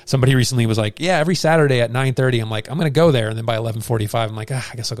 And somebody recently was like, yeah, every Saturday at 9:30, I'm like, I'm going to go there. And then by 11:45, I'm like, I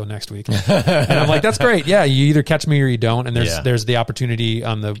guess I'll go next week. And I'm like, that's great. Yeah. You either catch me or you don't. And there's the opportunity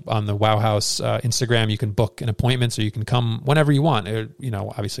on the Wow House Instagram. You can book an appointment, so you can come whenever you want,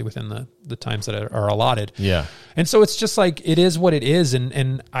 obviously within the times that are allotted. Yeah. And so it's just like, it is what it is.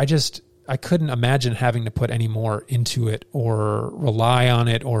 And I couldn't imagine having to put any more into it or rely on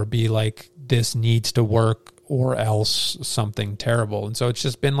it or be like, this needs to work or else something terrible. And so it's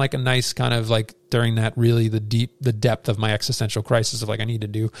just been like a nice kind of like, during that really the depth of my existential crisis of like, I need to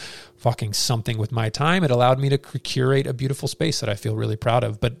do fucking something with my time. It allowed me to curate a beautiful space that I feel really proud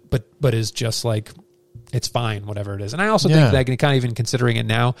of, but is just like, it's fine, whatever it is. And I also think that, kind of even considering it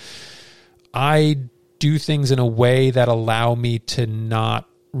now, I do things in a way that allow me to not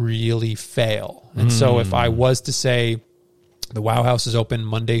really fail. And so if I was to say, the Wow House is open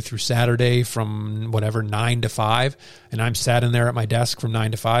Monday through Saturday from 9 to 5, and I'm sat in there at my desk from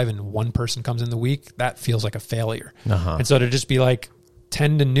 9 to 5, and one person comes in the week, that feels like a failure. And so to just be like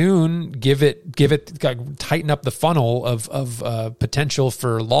 10 to noon, give it, tighten up the funnel of potential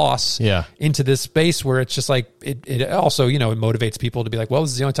for loss into this space where it's just like, it also, it motivates people to be like, well,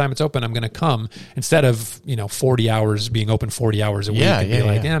 this is the only time it's open, I'm going to come, instead of, 40 hours being open 40 hours a week and be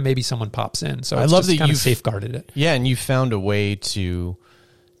like, maybe someone pops in. So I it's love just that kind of you've safeguarded it. Yeah. And you found a way to,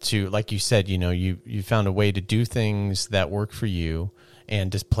 like you said, you found a way to do things that work for you and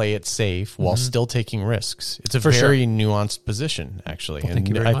just play it safe while still taking risks. It's a very nuanced position, actually. Well, and thank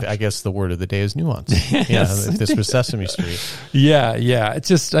you very much. I guess the word of the day is nuance. Yes. If this was Sesame Street. Yeah. It's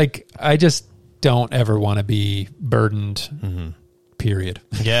just like, I just don't ever want to be burdened, period.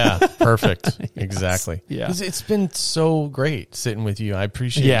 Yeah, perfect. Exactly. Yeah. It's been so great sitting with you. I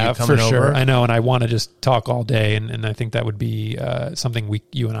appreciate you coming for sure. over. I know, and I want to just talk all day, and I think that would be something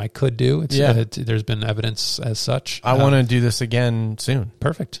you and I could do. There's been evidence as such. I want to do this again soon.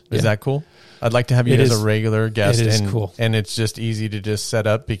 Perfect. Is that cool? I'd like to have you as a regular guest. It is cool. And it's just easy to just set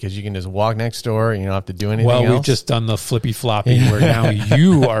up because you can just walk next door and you don't have to do anything else. We've else. Just done the flippy floppy where now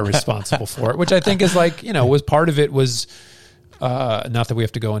you are responsible for it, which I think is like, was part of it was, not that we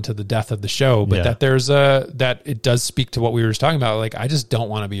have to go into the depth of the show, but Yeah. that there's that it does speak to what we were just talking about. Like, I just don't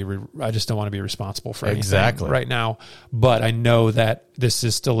want to be responsible for anything Exactly. right now. But I know that this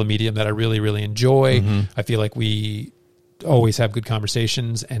is still a medium that I really, really enjoy. I feel like we always have good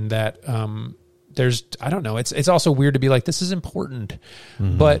conversations, and that there's, I don't know, it's also weird to be like, this is important,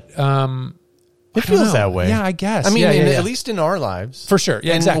 but It feels that way. Yeah, I guess. I mean, Yeah, at least in our lives. for sure.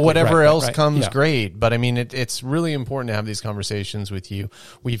 Yeah, and exactly. whatever Right, else right. comes, Yeah. great. But I mean, it's really important to have these conversations with you.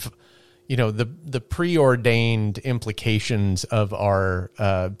 We've, the preordained implications of our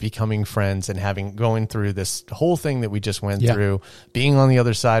becoming friends and going through this whole thing that we just went Yeah. through, being on the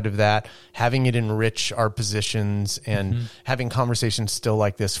other side of that, having it enrich our positions, and having conversations still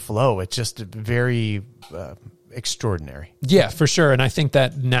like this flow. It's just very extraordinary. Yeah, for sure. And I think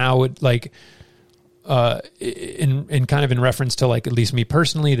that now it like, in kind of in reference to like, at least me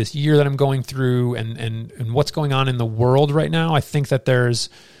personally, this year that I'm going through and what's going on in the world right now, I think that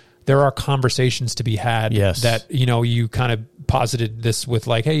there are conversations to be had. Yes. That, you kind of posited this with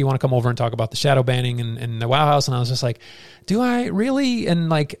like, hey, you want to come over and talk about the shadow banning and the WoW House? And I was just like, do I really? And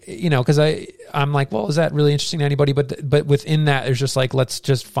like, cause I'm like, well, is that really interesting to anybody? But within that, there's just like, let's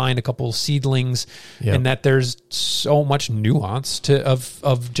just find a couple seedlings, Yep. and that there's so much nuance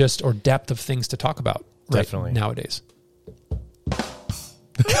of just, or depth of things to talk about. Definitely. Nowadays.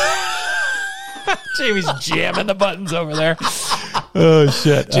 Jamie's jamming the buttons over there. Oh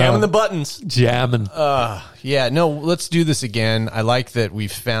shit. Jamming the buttons. Jamming. Yeah, no, let's do this again. I like that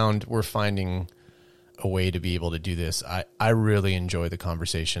we're finding a way to be able to do this. I really enjoy the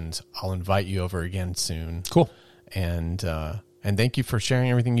conversations. I'll invite you over again soon. Cool. And thank you for sharing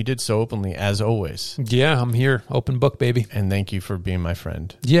everything you did so openly, as always. Yeah, I'm here. Open book, baby. And thank you for being my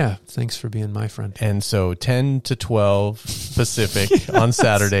friend. Yeah, thanks for being my friend. And so 10 to 12 Pacific on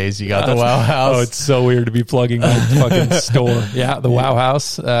Saturdays, you got the WoW House. Oh, it's so weird to be plugging my fucking store. Yeah, the WoW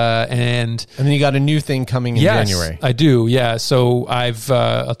House. And then you got a new thing coming in January. I do. Yeah. So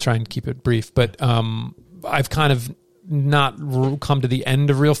I'll try and keep it brief, but I've kind of not come to the end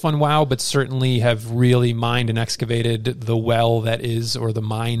of Real Fun WoW, but certainly have really mined and excavated the well that is, or the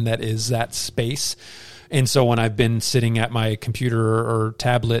mine that is that space. And so when I've been sitting at my computer or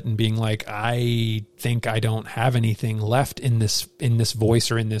tablet and being like, I think I don't have anything left in this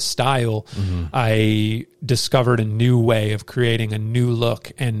voice or in this style, I discovered a new way of creating a new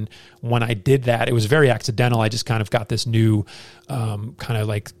look. And when I did that, it was very accidental. I just kind of got this new kind of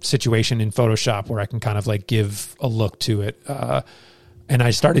like situation in Photoshop where I can kind of like give a look to it. And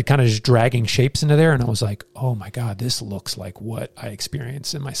I started kind of just dragging shapes into there, and I was like, oh my God, this looks like what I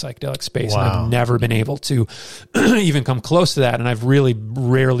experience in my psychedelic space. Wow. And I've never been able to even come close to that. And I've really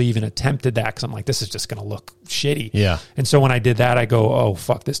rarely even attempted that, because I'm like, this is just going to look shitty. Yeah. And so when I did that, I go, oh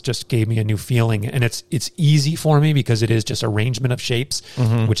fuck, this just gave me a new feeling. And it's easy for me because it is just arrangement of shapes,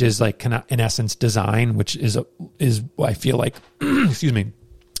 which is like in essence design, which is I feel like, excuse me,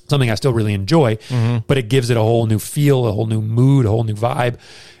 something I still really enjoy, but it gives it a whole new feel, a whole new mood, a whole new vibe.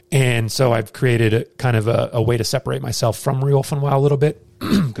 And so I've created a kind of a way to separate myself from Real Fun WoW a little bit.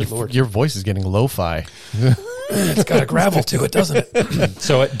 Good Lord. Your voice is getting lo-fi. It's got a gravel to it, doesn't it?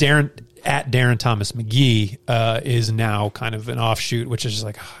 So at Darren Thomas McGee is now kind of an offshoot, which is just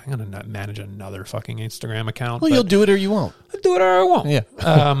like, I'm going to manage another fucking Instagram account. Well, you'll do it or you won't. I'll do whatever I want.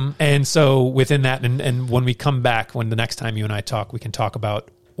 Yeah. And so within that, and when we come back, when the next time you and I talk, we can talk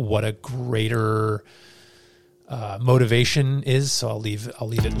about what a greater motivation is. So I'll leave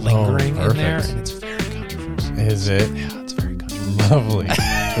it lingering in there, and it's very controversial. Is it? Yeah, it's very controversial. Lovely.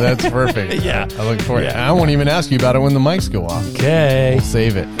 That's perfect. Yeah. I look forward. Yeah. I won't even ask you about it when the mics go off. Okay. We'll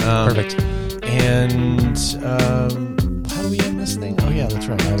save it. Perfect. And how do we end this thing? Oh yeah, that's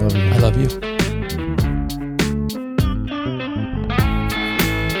right. I love you. I love you.